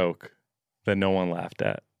great joke that no one laughed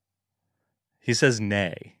at. He says,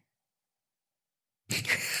 nay.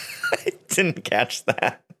 I didn't catch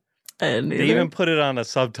that. They even put it on a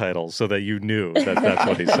subtitle so that you knew that that's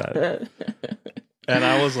what he said. And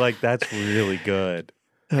I was like, that's really good.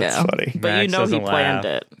 That's funny. But Max you know he planned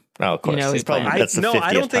laugh. it. Oh, of course. You know He's probably, that's the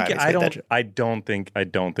 50th I don't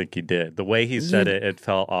think he did. The way he said it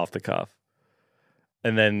felt off the cuff.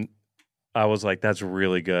 And then I was like, that's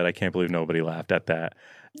really good. I can't believe nobody laughed at that.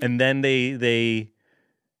 And then they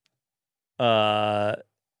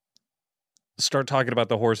start talking about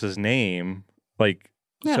the horse's name. Like,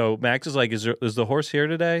 so Max is like, is the horse here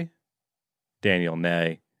today? Daniel,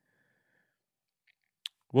 nay.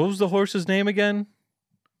 What was the horse's name again?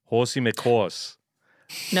 Horsey McHorse.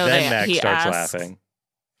 No, then Max starts laughing.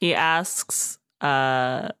 He asks if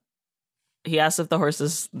the horse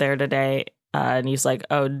is there today, and he's like,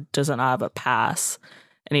 oh, doesn't it have a pass?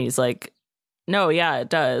 And he's like, no, yeah, it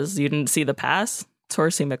does. You didn't see the pass? It's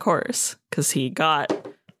Horsey McHorse, because he got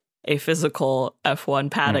a physical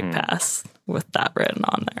F1 paddock pass with that written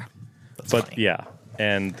on there. That's funny.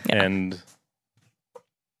 And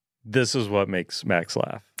this is what makes Max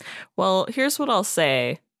laugh. Well, here's what I'll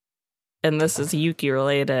say, and this is Yuki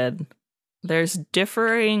related. There's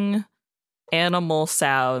differing animal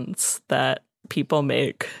sounds that people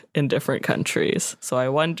make in different countries. So I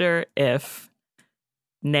wonder if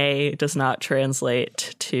neigh does not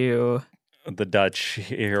translate to the Dutch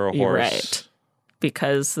hero horse. Right.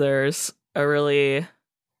 Because there's a really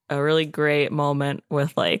great moment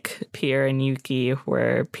with like Pierre and Yuki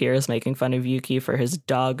where Pierre is making fun of Yuki for his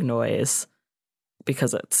dog noise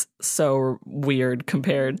because it's so weird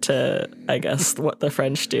compared to, I guess, what the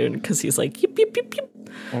French do, because he's like yip yip yip yip.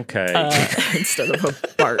 Okay. Instead of a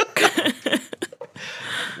bark.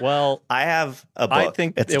 Well, I have a book. I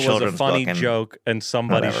think it's it was a funny joke, and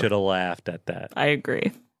somebody whatever. should have laughed at that. I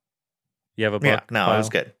agree. You have a book? Yeah, no, Kyle? it was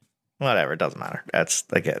good. Whatever, it doesn't matter. That's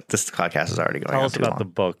like this podcast is already going Tell on us too about long. the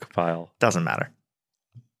book, Kyle. Doesn't matter.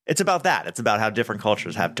 It's about that. It's about how different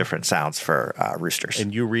cultures have different sounds for roosters.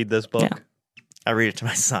 And you read this book? Yeah. I read it to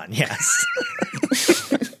my son. Yes.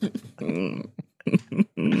 The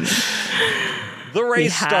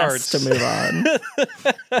race starts. To move on.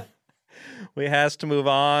 We has to move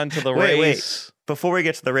on to the Wait. race. Before we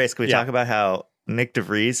get to the race, can we talk about how Nick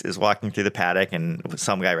DeVries is walking through the paddock and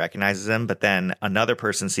some guy recognizes him, but then another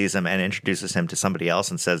person sees him and introduces him to somebody else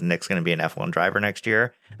and says Nick's going to be an F1 driver next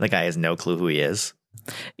year. And the guy has no clue who he is.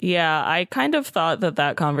 Yeah, I kind of thought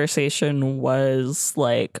that conversation was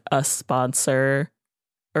like a sponsor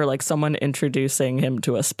or like someone introducing him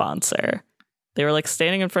to a sponsor. They were like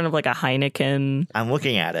standing in front of like a Heineken. I'm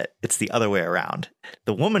looking at it. It's the other way around.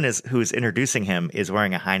 The woman who's introducing him is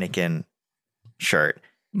wearing a Heineken shirt.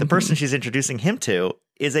 The person she's introducing him to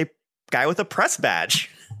is a guy with a press badge.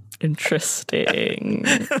 Interesting.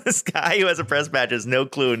 This guy who has a press badge has no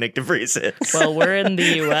clue who Nick DeVries is. Well, we're in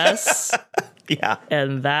the U.S. Yeah.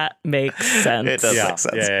 And that makes sense. It does make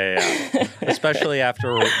sense. Yeah. Especially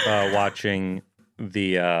after watching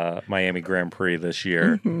the Miami Grand Prix this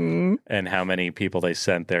year and how many people they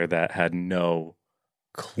sent there that had no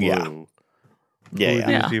clue who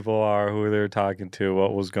these people are, who they're talking to,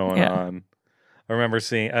 what was going on. I remember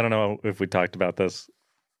seeing, I don't know if we talked about this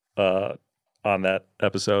on that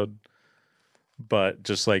episode, but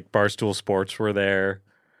just like Barstool Sports were there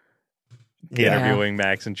interviewing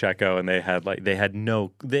Max and Checo, and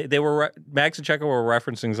they were Max and Checo were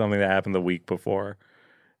referencing something that happened the week before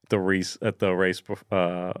the race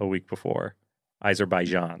a week before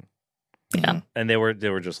Azerbaijan. Yeah. And they were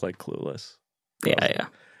just like clueless. Yeah.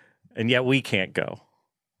 And yet we can't go.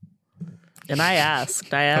 And I asked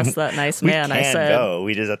that nice man, we I can said, go.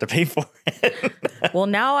 We just have to pay for it. well,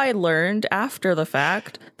 now I learned after the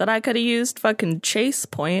fact that I could have used fucking chase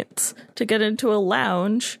points to get into a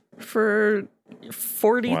lounge for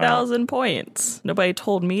 40,000 points. Nobody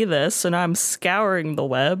told me this, and I'm scouring the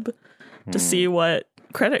web to see what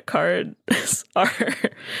credit cards are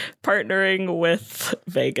partnering with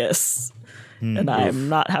Vegas. And I'm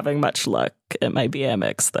not having much luck. It might be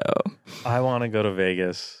Amex, though. I want to go to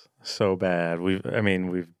Vegas so bad. We've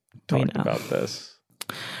talked about this.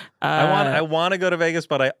 I want to go to Vegas,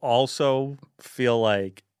 but I also feel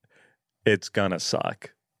like it's gonna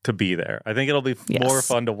suck to be there. I think it'll be more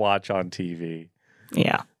fun to watch on TV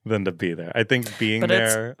than to be there. I think being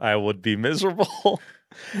there, I would be miserable.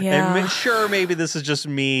 Yeah. And sure, maybe this is just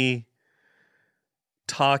me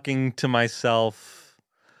talking to myself,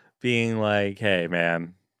 being like, hey,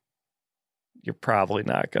 man, you're probably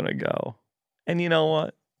not going to go. And you know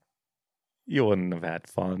what? You wouldn't have had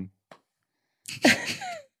fun.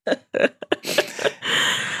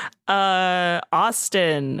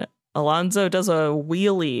 Austin. Alonso does a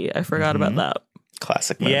wheelie. I forgot about that.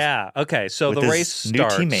 Classic move. Yeah. Okay. So with the race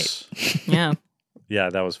starts. New teammate. Yeah. Yeah,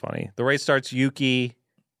 that was funny. The race starts. Yuki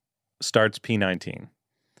starts P19.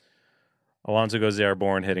 Alonso goes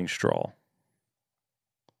airborne, hitting Stroll.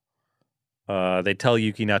 They tell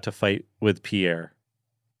Yuki not to fight with Pierre.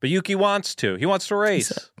 But Yuki wants to. He wants to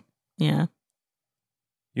race. Yeah.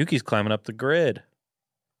 Yuki's climbing up the grid.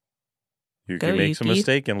 Yuki makes a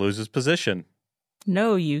mistake and loses position.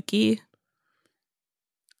 No, Yuki.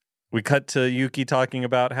 We cut to Yuki talking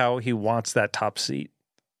about how he wants that top seat.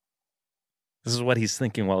 This is what he's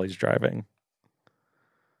thinking while he's driving.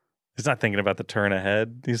 He's not thinking about the turn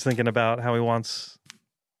ahead. He's thinking about how he wants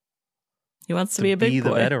to be a big boy.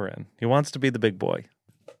 The veteran. He wants to be the big boy.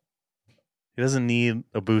 He doesn't need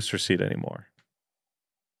a booster seat anymore.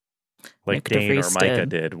 Like Nick Dane or DeVries Micah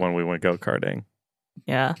did when we went go-karting.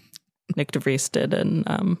 Yeah. Nick DeVries did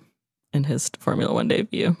in his Formula One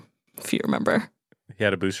debut, if you remember. He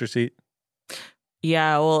had a booster seat?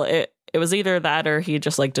 Yeah, well, it was either that or he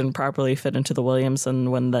just didn't properly fit into the Williams,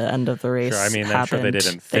 and when the end of the race happened, I'm sure they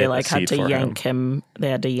didn't fit they had to yank him. They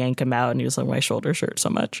had to yank him out, and he was like, my shoulder hurt so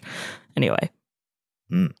much. Anyway.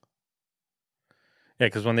 Yeah,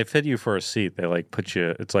 because when they fit you for a seat, they put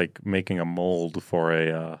you. It's like making a mold for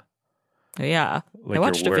a. Yeah, I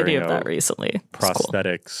watched a video of that recently.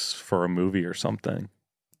 Prosthetics for a movie or something.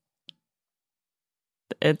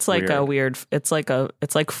 It's like a weird. It's like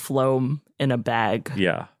phloem in a bag.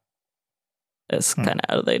 Yeah, it's kind of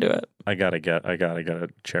how they do it. I gotta get a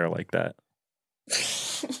chair like that,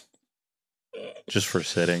 just for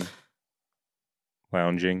sitting,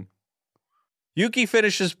 lounging. Yuki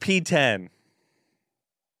finishes P10.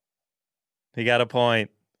 He got a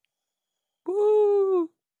point. Woo!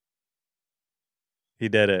 He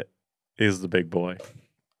did it. He's the big boy.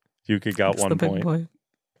 Yuki got 1 point. Big boy.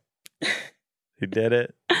 He did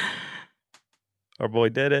it. Our boy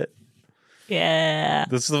did it. Yeah.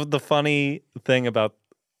 This is the funny thing about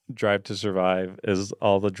Drive to Survive is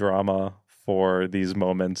all the drama for these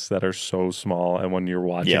moments that are so small. And when you're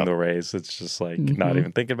watching the race, it's just not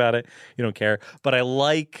even thinking about it. You don't care. But I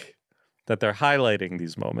like that they're highlighting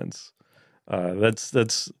these moments. That's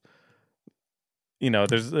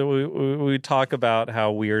we talk about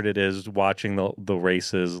how weird it is watching the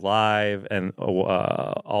races live and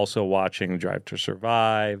also watching Drive to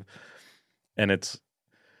Survive. And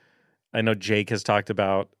I know Jake has talked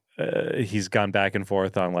about he's gone back and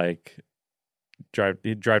forth on Drive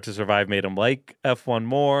to Survive made him like F1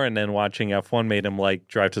 more, and then watching F1 made him like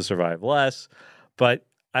Drive to Survive less. But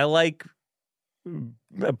I like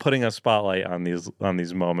putting a spotlight on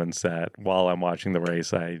these moments that while I'm watching the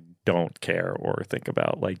race, I don't care or think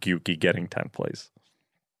about, like Yuki getting 10th place.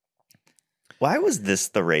 Why was this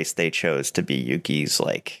the race they chose to be Yuki's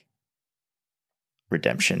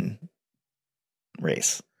redemption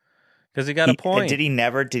race? Because he got a point. Did he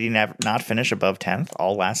never not finish above 10th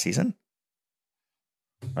all last season?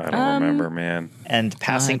 I don't remember, man. And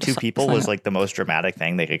passing two people was the most dramatic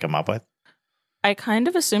thing they could come up with. I kind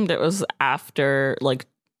of assumed it was after,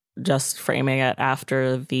 just framing it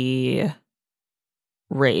after the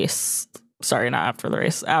race. Sorry, not after the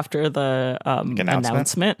race, after the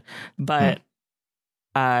announcement. But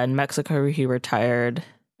in Mexico, he retired.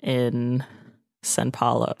 In Sao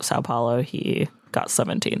Paulo, he got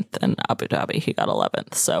 17th. In Abu Dhabi, he got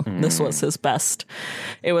 11th. So this was his best.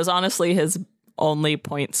 It was honestly his only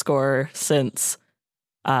point score since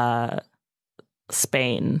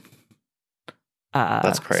Spain.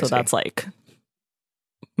 That's crazy. So that's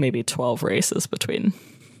maybe 12 races between.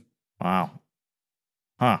 Wow.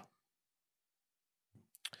 Huh.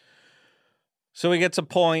 So he gets a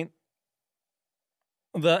point.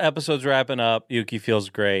 The episode's wrapping up. Yuki feels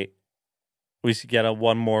great. we should get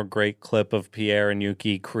one more great clip of Pierre and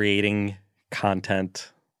Yuki creating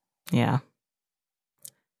content. Yeah.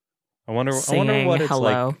 I wonder Singing what it's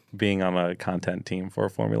hello. like being on a content team for a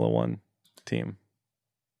Formula One team.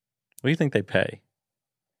 What do you think they pay?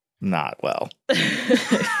 Not well.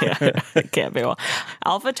 Yeah, it can't be well.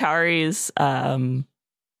 AlphaTauri's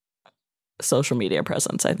social media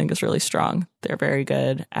presence, I think, is really strong. They're very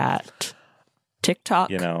good at TikTok.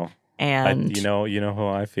 You know, and you know who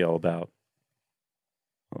I feel about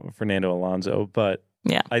Fernando Alonso, but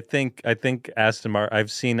yeah, I think Aston Martin.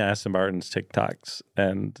 I've seen Aston Martin's TikToks,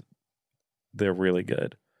 and they're really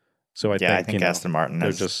good. So I think Aston Martin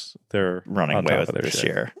they're running away with it this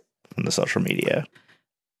year from the social media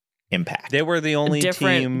impact. They were the only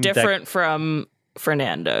team different from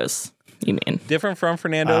Fernando's. You mean different from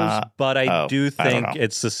Fernando's, but I do think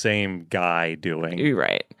it's the same guy doing. You're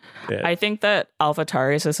right. it. I think that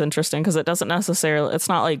AlphaTauri's is interesting because it doesn't necessarily. It's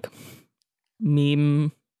not like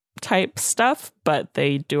meme type stuff, but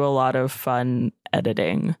they do a lot of fun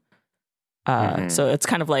editing. So it's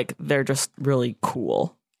kind of like they're just really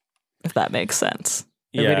cool, if that makes sense.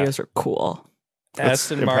 Their videos are cool.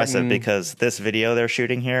 It's impressive because this video they're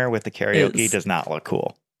shooting here with the karaoke does not look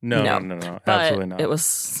cool. No, absolutely not. It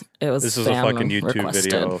was. This is a fucking YouTube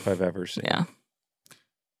video if I've ever seen. Yeah.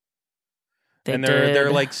 And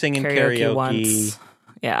they're like singing karaoke. Once.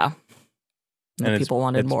 Yeah. And people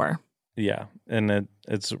wanted more. Yeah, and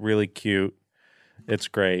it's really cute. It's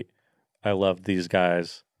great. I love these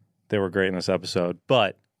guys. They were great in this episode.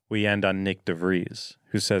 But we end on Nick DeVries,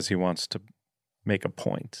 who says he wants to make a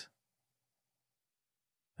point.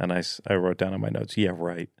 And I wrote down in my notes, yeah,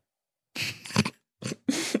 right.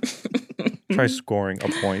 Try scoring a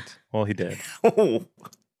point. Well, he did.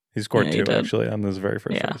 He scored 2, actually, on this very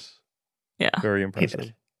first race. Yeah. Very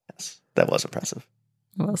impressive. Yes, that was impressive.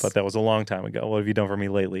 But that was a long time ago. What have you done for me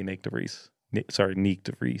lately, Nick DeVries? Nick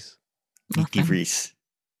DeVries. Nick DeVries.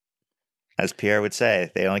 As Pierre would say,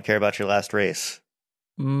 they only care about your last race.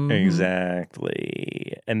 Mm-hmm.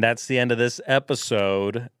 Exactly. And that's the end of this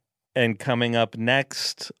episode. And coming up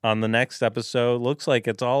next, on the next episode, looks like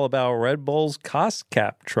it's all about Red Bull's cost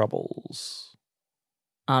cap troubles.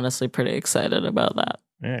 Honestly, pretty excited about that.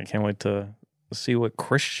 Yeah, I can't wait to see what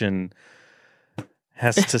Christian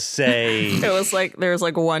has to say. There was like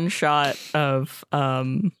one shot of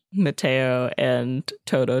Matteo and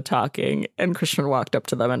Toto talking, and Christian walked up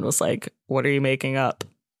to them and was like, "What are you making up?"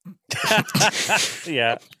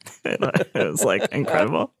 Yeah. It was like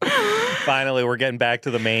incredible. Finally, we're getting back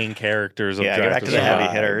to the main characters of Get Drive back to to the Survive.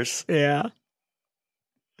 heavy hitters. Yeah.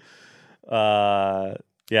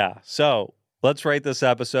 Yeah. So let's rate this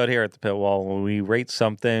episode here at the Pit Wall. When we rate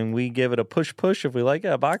something, we give it a push if we like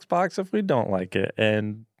it, a box if we don't like it.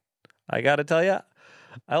 And I got to tell you,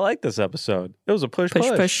 I like this episode. It was a push, baby.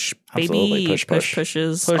 Absolutely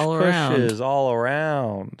Pushes all around. Pushes all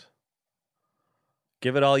around.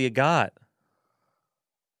 Give it all you got.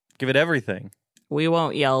 Give it everything. We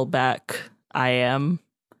won't yell back. I am.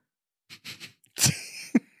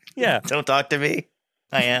 Yeah. Don't talk to me.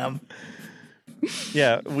 I am.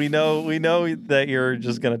 Yeah, we know that you're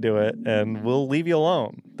just gonna do it, and we'll leave you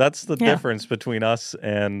alone. That's the difference between us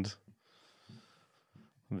and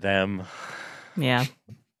them. Yeah.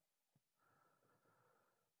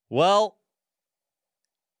 Well,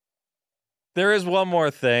 there is one more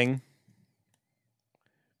thing.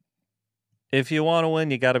 If you want to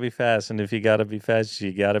win, you got to be fast, and if you got to be fast,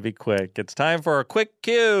 you got to be quick. It's time for a quick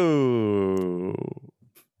cue.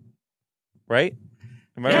 Right?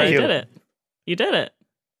 Am I right? You did it. You did it.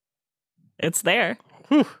 It's there.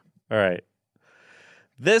 Whew. All right.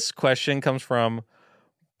 This question comes from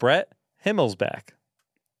Brett Himmelsbach.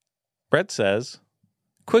 Brett says,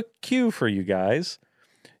 quick cue for you guys.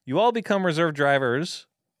 You all become reserve drivers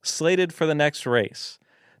slated for the next race.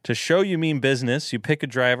 To show you mean business, you pick a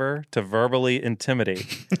driver to verbally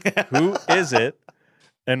intimidate. Who is it,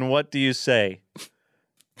 and what do you say?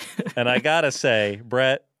 And I gotta say,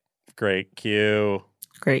 Brett, great cue.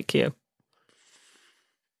 Great cue.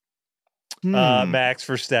 Max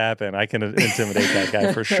Verstappen. I can intimidate that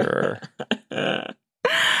guy for sure.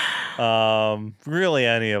 Really,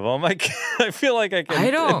 any of them. I feel like I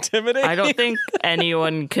can intimidate. I don't think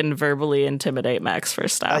anyone can verbally intimidate Max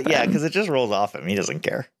Verstappen. Yeah, because it just rolls off him. He doesn't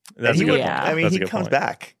care. That's a good point. I mean, he comes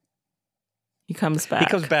back. He comes back. He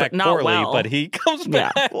comes back but not poorly, well. but he comes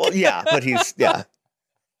back. Well, yeah, but he's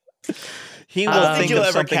He will think of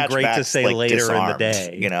ever something catch great to Max, say like, later disarmed, in the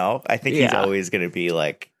day. You know, I think he's always going to be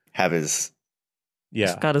like have his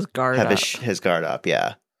He's got his guard up. his guard up.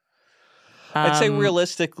 Yeah, I'd say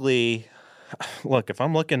realistically, look, if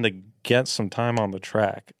I'm looking to get some time on the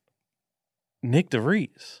track, Nick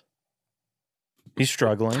DeVries. He's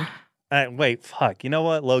struggling. Wait, fuck. You know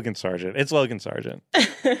what? Logan Sargent. It's Logan Sargent.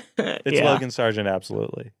 It's Logan Sargent,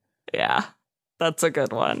 absolutely. Yeah. That's a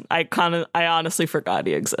good one. I honestly forgot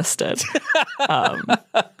he existed.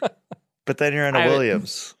 But then you're in a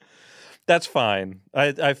Williams. That's fine.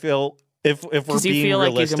 I feel if we're being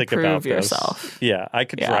realistic about yourself. This, I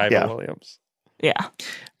could drive a Williams. Yeah.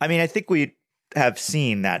 I mean, I think we have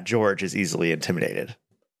seen that George is easily intimidated.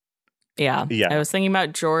 Yeah. I was thinking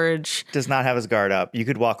about George. Does not have his guard up. You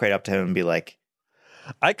could walk right up to him and be like,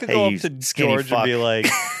 I could go up to George and be like,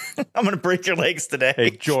 I'm going to break your legs today. Hey,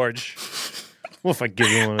 George. What if I give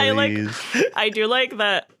you one of these? I do like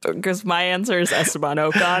that because my answer is Esteban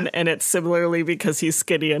Ocon, and it's similarly because he's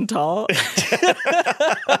skinny and tall. So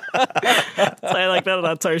I like that.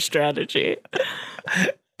 That's our strategy.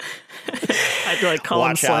 I'd like call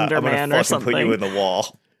him Slender Man or something. Put you in the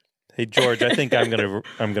wall. Hey George, I think I'm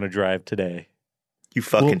gonna drive today. You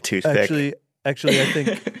fucking toothpick. Actually,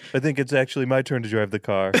 I think it's actually my turn to drive the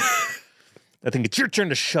car. I think it's your turn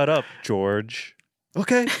to shut up, George.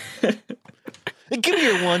 Okay. And give me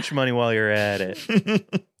your lunch money while you're at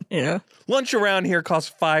it. Yeah. Lunch around here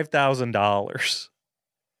costs $5,000.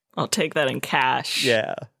 I'll take that in cash.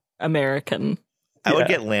 Yeah. American. I would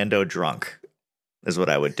get Lando drunk, is what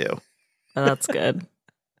I would do. Oh, that's good.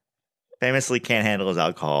 Famously can't handle his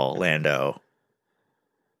alcohol, Lando.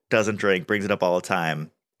 Doesn't drink, brings it up all the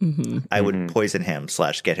time. Mm-hmm. I would poison him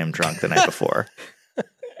 / get him drunk the night before.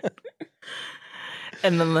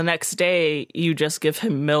 And then the next day, you just give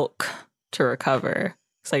him milk to recover.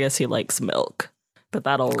 Because I guess he likes milk. But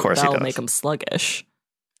that'll make him sluggish.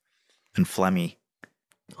 And phlegmy.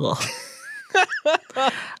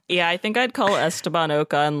 Yeah, I think I'd call Esteban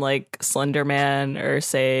Ocon like Slender Man, or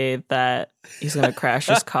say that he's going to crash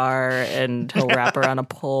his car and he'll wrap around a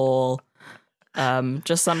pole.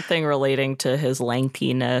 Just something relating to his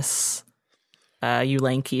lankiness. You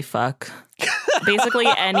lanky fuck. Basically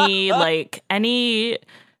any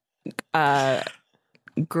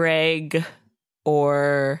Greg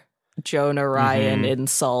or Jonah Ryan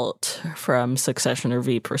insult from Succession or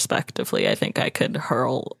V perspectively, I think I could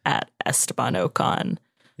hurl at Esteban Ocon.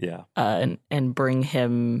 Yeah. And bring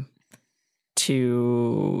him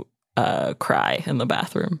to cry in the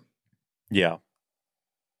bathroom. Yeah.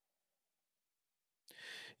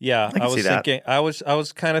 Yeah, I was thinking. I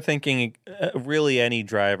was kind of thinking, really, any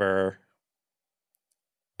driver,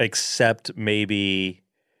 except maybe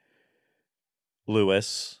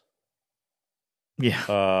Lewis.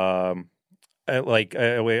 Yeah. We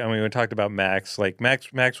talked about Max. Like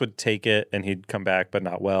Max would take it and he'd come back, but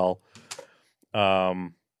not well. I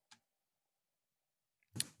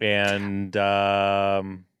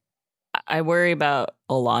worry about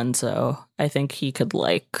Alonso. I think he could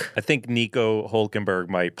I think Nico Hülkenberg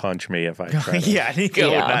might punch me if I try. Nico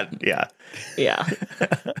would not. Yeah.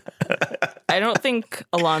 I don't think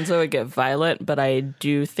Alonso would get violent, but I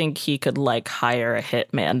do think he could hire a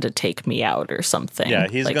hitman to take me out or something. Yeah,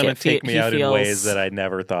 he's going to take me out in ways that I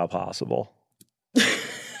never thought possible.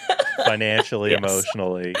 Financially,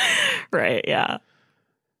 emotionally. Right, yeah.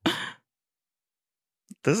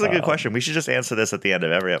 This is a good question. We should just answer this at the end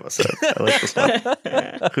of every episode. I like this one.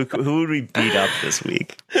 Who would we beat up this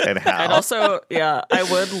week and how? And also, I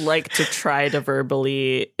would like to try to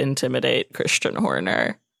verbally intimidate Christian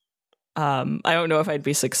Horner. I don't know if I'd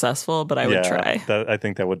be successful, but I would try. I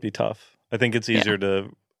think that would be tough. I think it's easier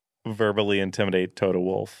to verbally intimidate Toto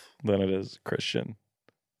Wolff than it is Christian.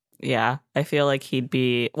 Yeah, I feel like he'd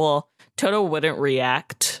be... Well, Toto wouldn't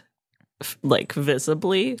react,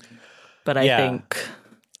 visibly, but I think...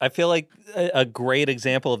 I feel like a great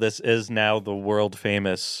example of this is now the world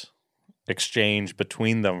famous exchange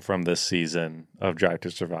between them from this season of Drive to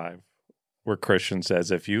Survive, where Christian says,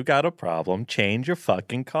 if you got a problem, change your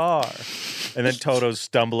fucking car. And then Toto's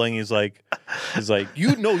stumbling. He's like,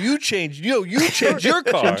 you change your car. Change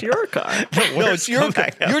your car. No, it's your car.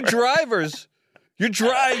 Your drivers. Your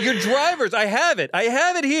drivers. I have it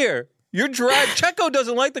here. Checo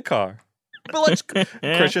doesn't like the car. But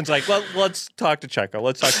Christian's like, well, let's talk to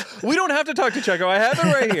Checo. We don't have to talk to Checo. I have it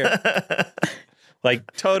right here.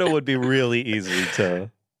 Toto would be really easy to.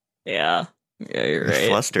 Yeah. Yeah, you're right.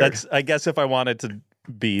 Flustered. I guess if I wanted to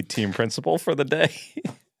be team principal for the day.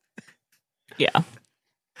 Yeah.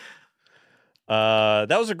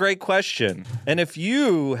 That was a great question. And if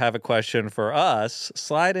you have a question for us,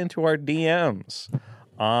 slide into our DMs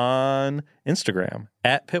on Instagram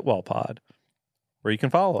 @PitwallPod. Where you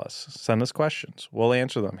can follow us. Send us questions. We'll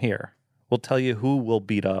answer them here. We'll tell you who we'll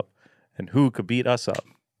beat up and who could beat us up.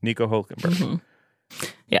 Nico Hülkenberg. Mm-hmm.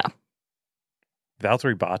 Yeah.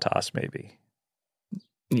 Valtteri Bottas, maybe.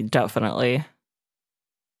 Definitely.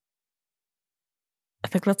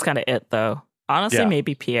 think that's kind of it, though. Honestly,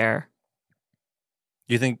 maybe Pierre.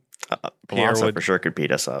 You think Pierre Alonso for sure could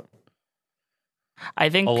beat us up? I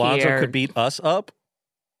think Alonso Pierre could beat us up?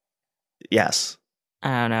 Yes.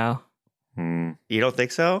 I don't know. You don't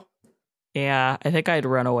think so? Yeah, I think I'd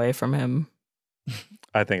run away from him.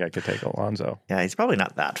 I think I could take Alonso. Yeah, he's probably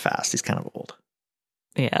not that fast. He's kind of old.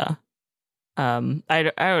 Yeah. I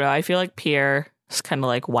don't know. I feel like Pierre is kind of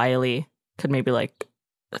like wily. Could maybe like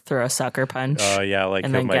throw a sucker punch. Oh, yeah, like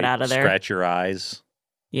and then get out of there. Scratch your eyes.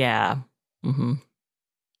 Yeah. Mm-hmm.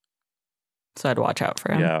 So I'd watch out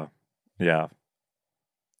for him. Yeah. Yeah.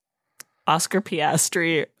 Oscar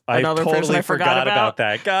Piastri, I another totally person I forgot about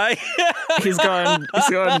that guy. he's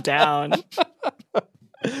going down.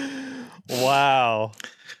 Wow.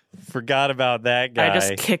 Forgot about that guy. I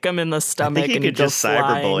just kick him in the stomach. I think and you could just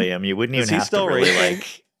cyberbully him. You wouldn't even have to really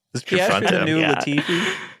like confront him. The new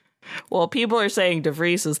Latifi? Well, people are saying De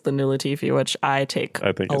Vries is the new Latifi, which I take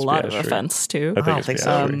a lot of offense to. I don't think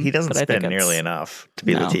so. He doesn't spin nearly enough to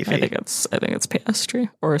be Latifi. I think it's Piastri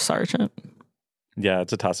or Sargent. Yeah,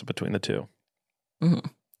 it's a toss-up between the two. Mm-hmm.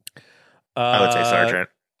 I would say Sargent.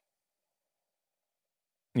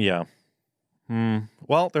 Yeah.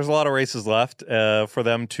 Well, there's a lot of races left for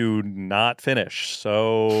them to not finish,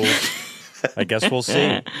 so I guess we'll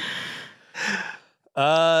see.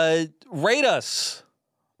 Rate us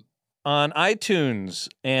on iTunes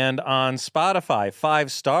and on Spotify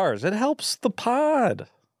 5 stars. It helps the pod.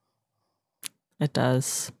 It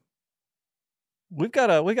does. We got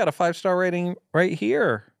a 5-star rating right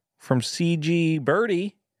here from CG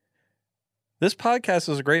Birdie. This podcast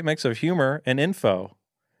is a great mix of humor and info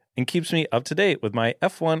and keeps me up to date with my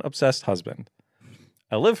F1 obsessed husband.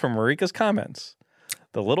 I live from Marika's comments.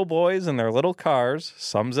 The little boys and their little cars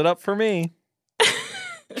sums it up for me.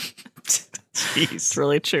 Jeez. It's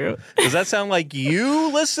really true. Does that sound like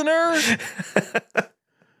you, listener?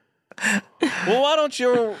 Well, why don't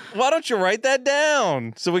you write that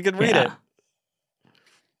down so we can read it?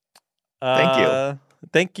 Thank you.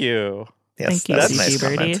 Thank you. Yes, thank you, that's a nice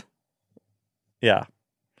Birdie. comment. Yeah.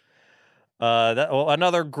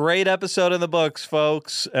 Another great episode in the books,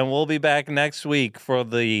 folks, and we'll be back next week for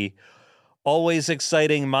the always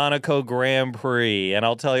exciting Monaco Grand Prix. And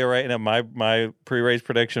I'll tell you right now, my pre-race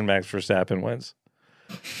prediction: Max Verstappen wins.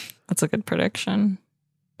 That's a good prediction.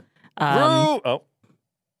 I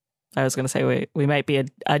was going to say we might be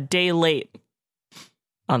a day late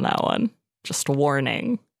on that one. Just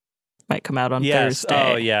warning. Might come out on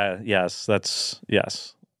Thursday. Oh, yeah. Yes.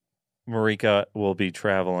 Yes. Marika will be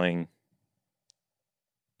traveling.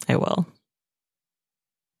 I will.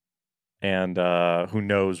 And who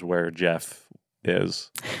knows where Jeff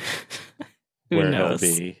is? Who knows?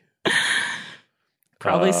 He'll be.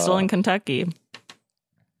 Probably still in Kentucky.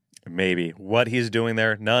 Maybe. What he's doing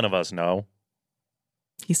there, none of us know.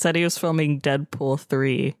 He said he was filming Deadpool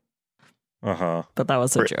 3. Uh-huh. But that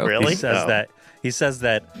was a joke. Really? He says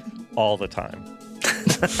that all the time.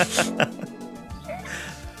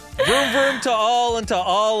 Vroom vroom to all and to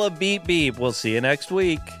all a beep beep. We'll see you next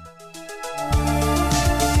week.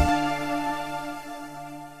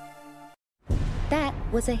 That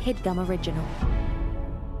was a HeadGum original.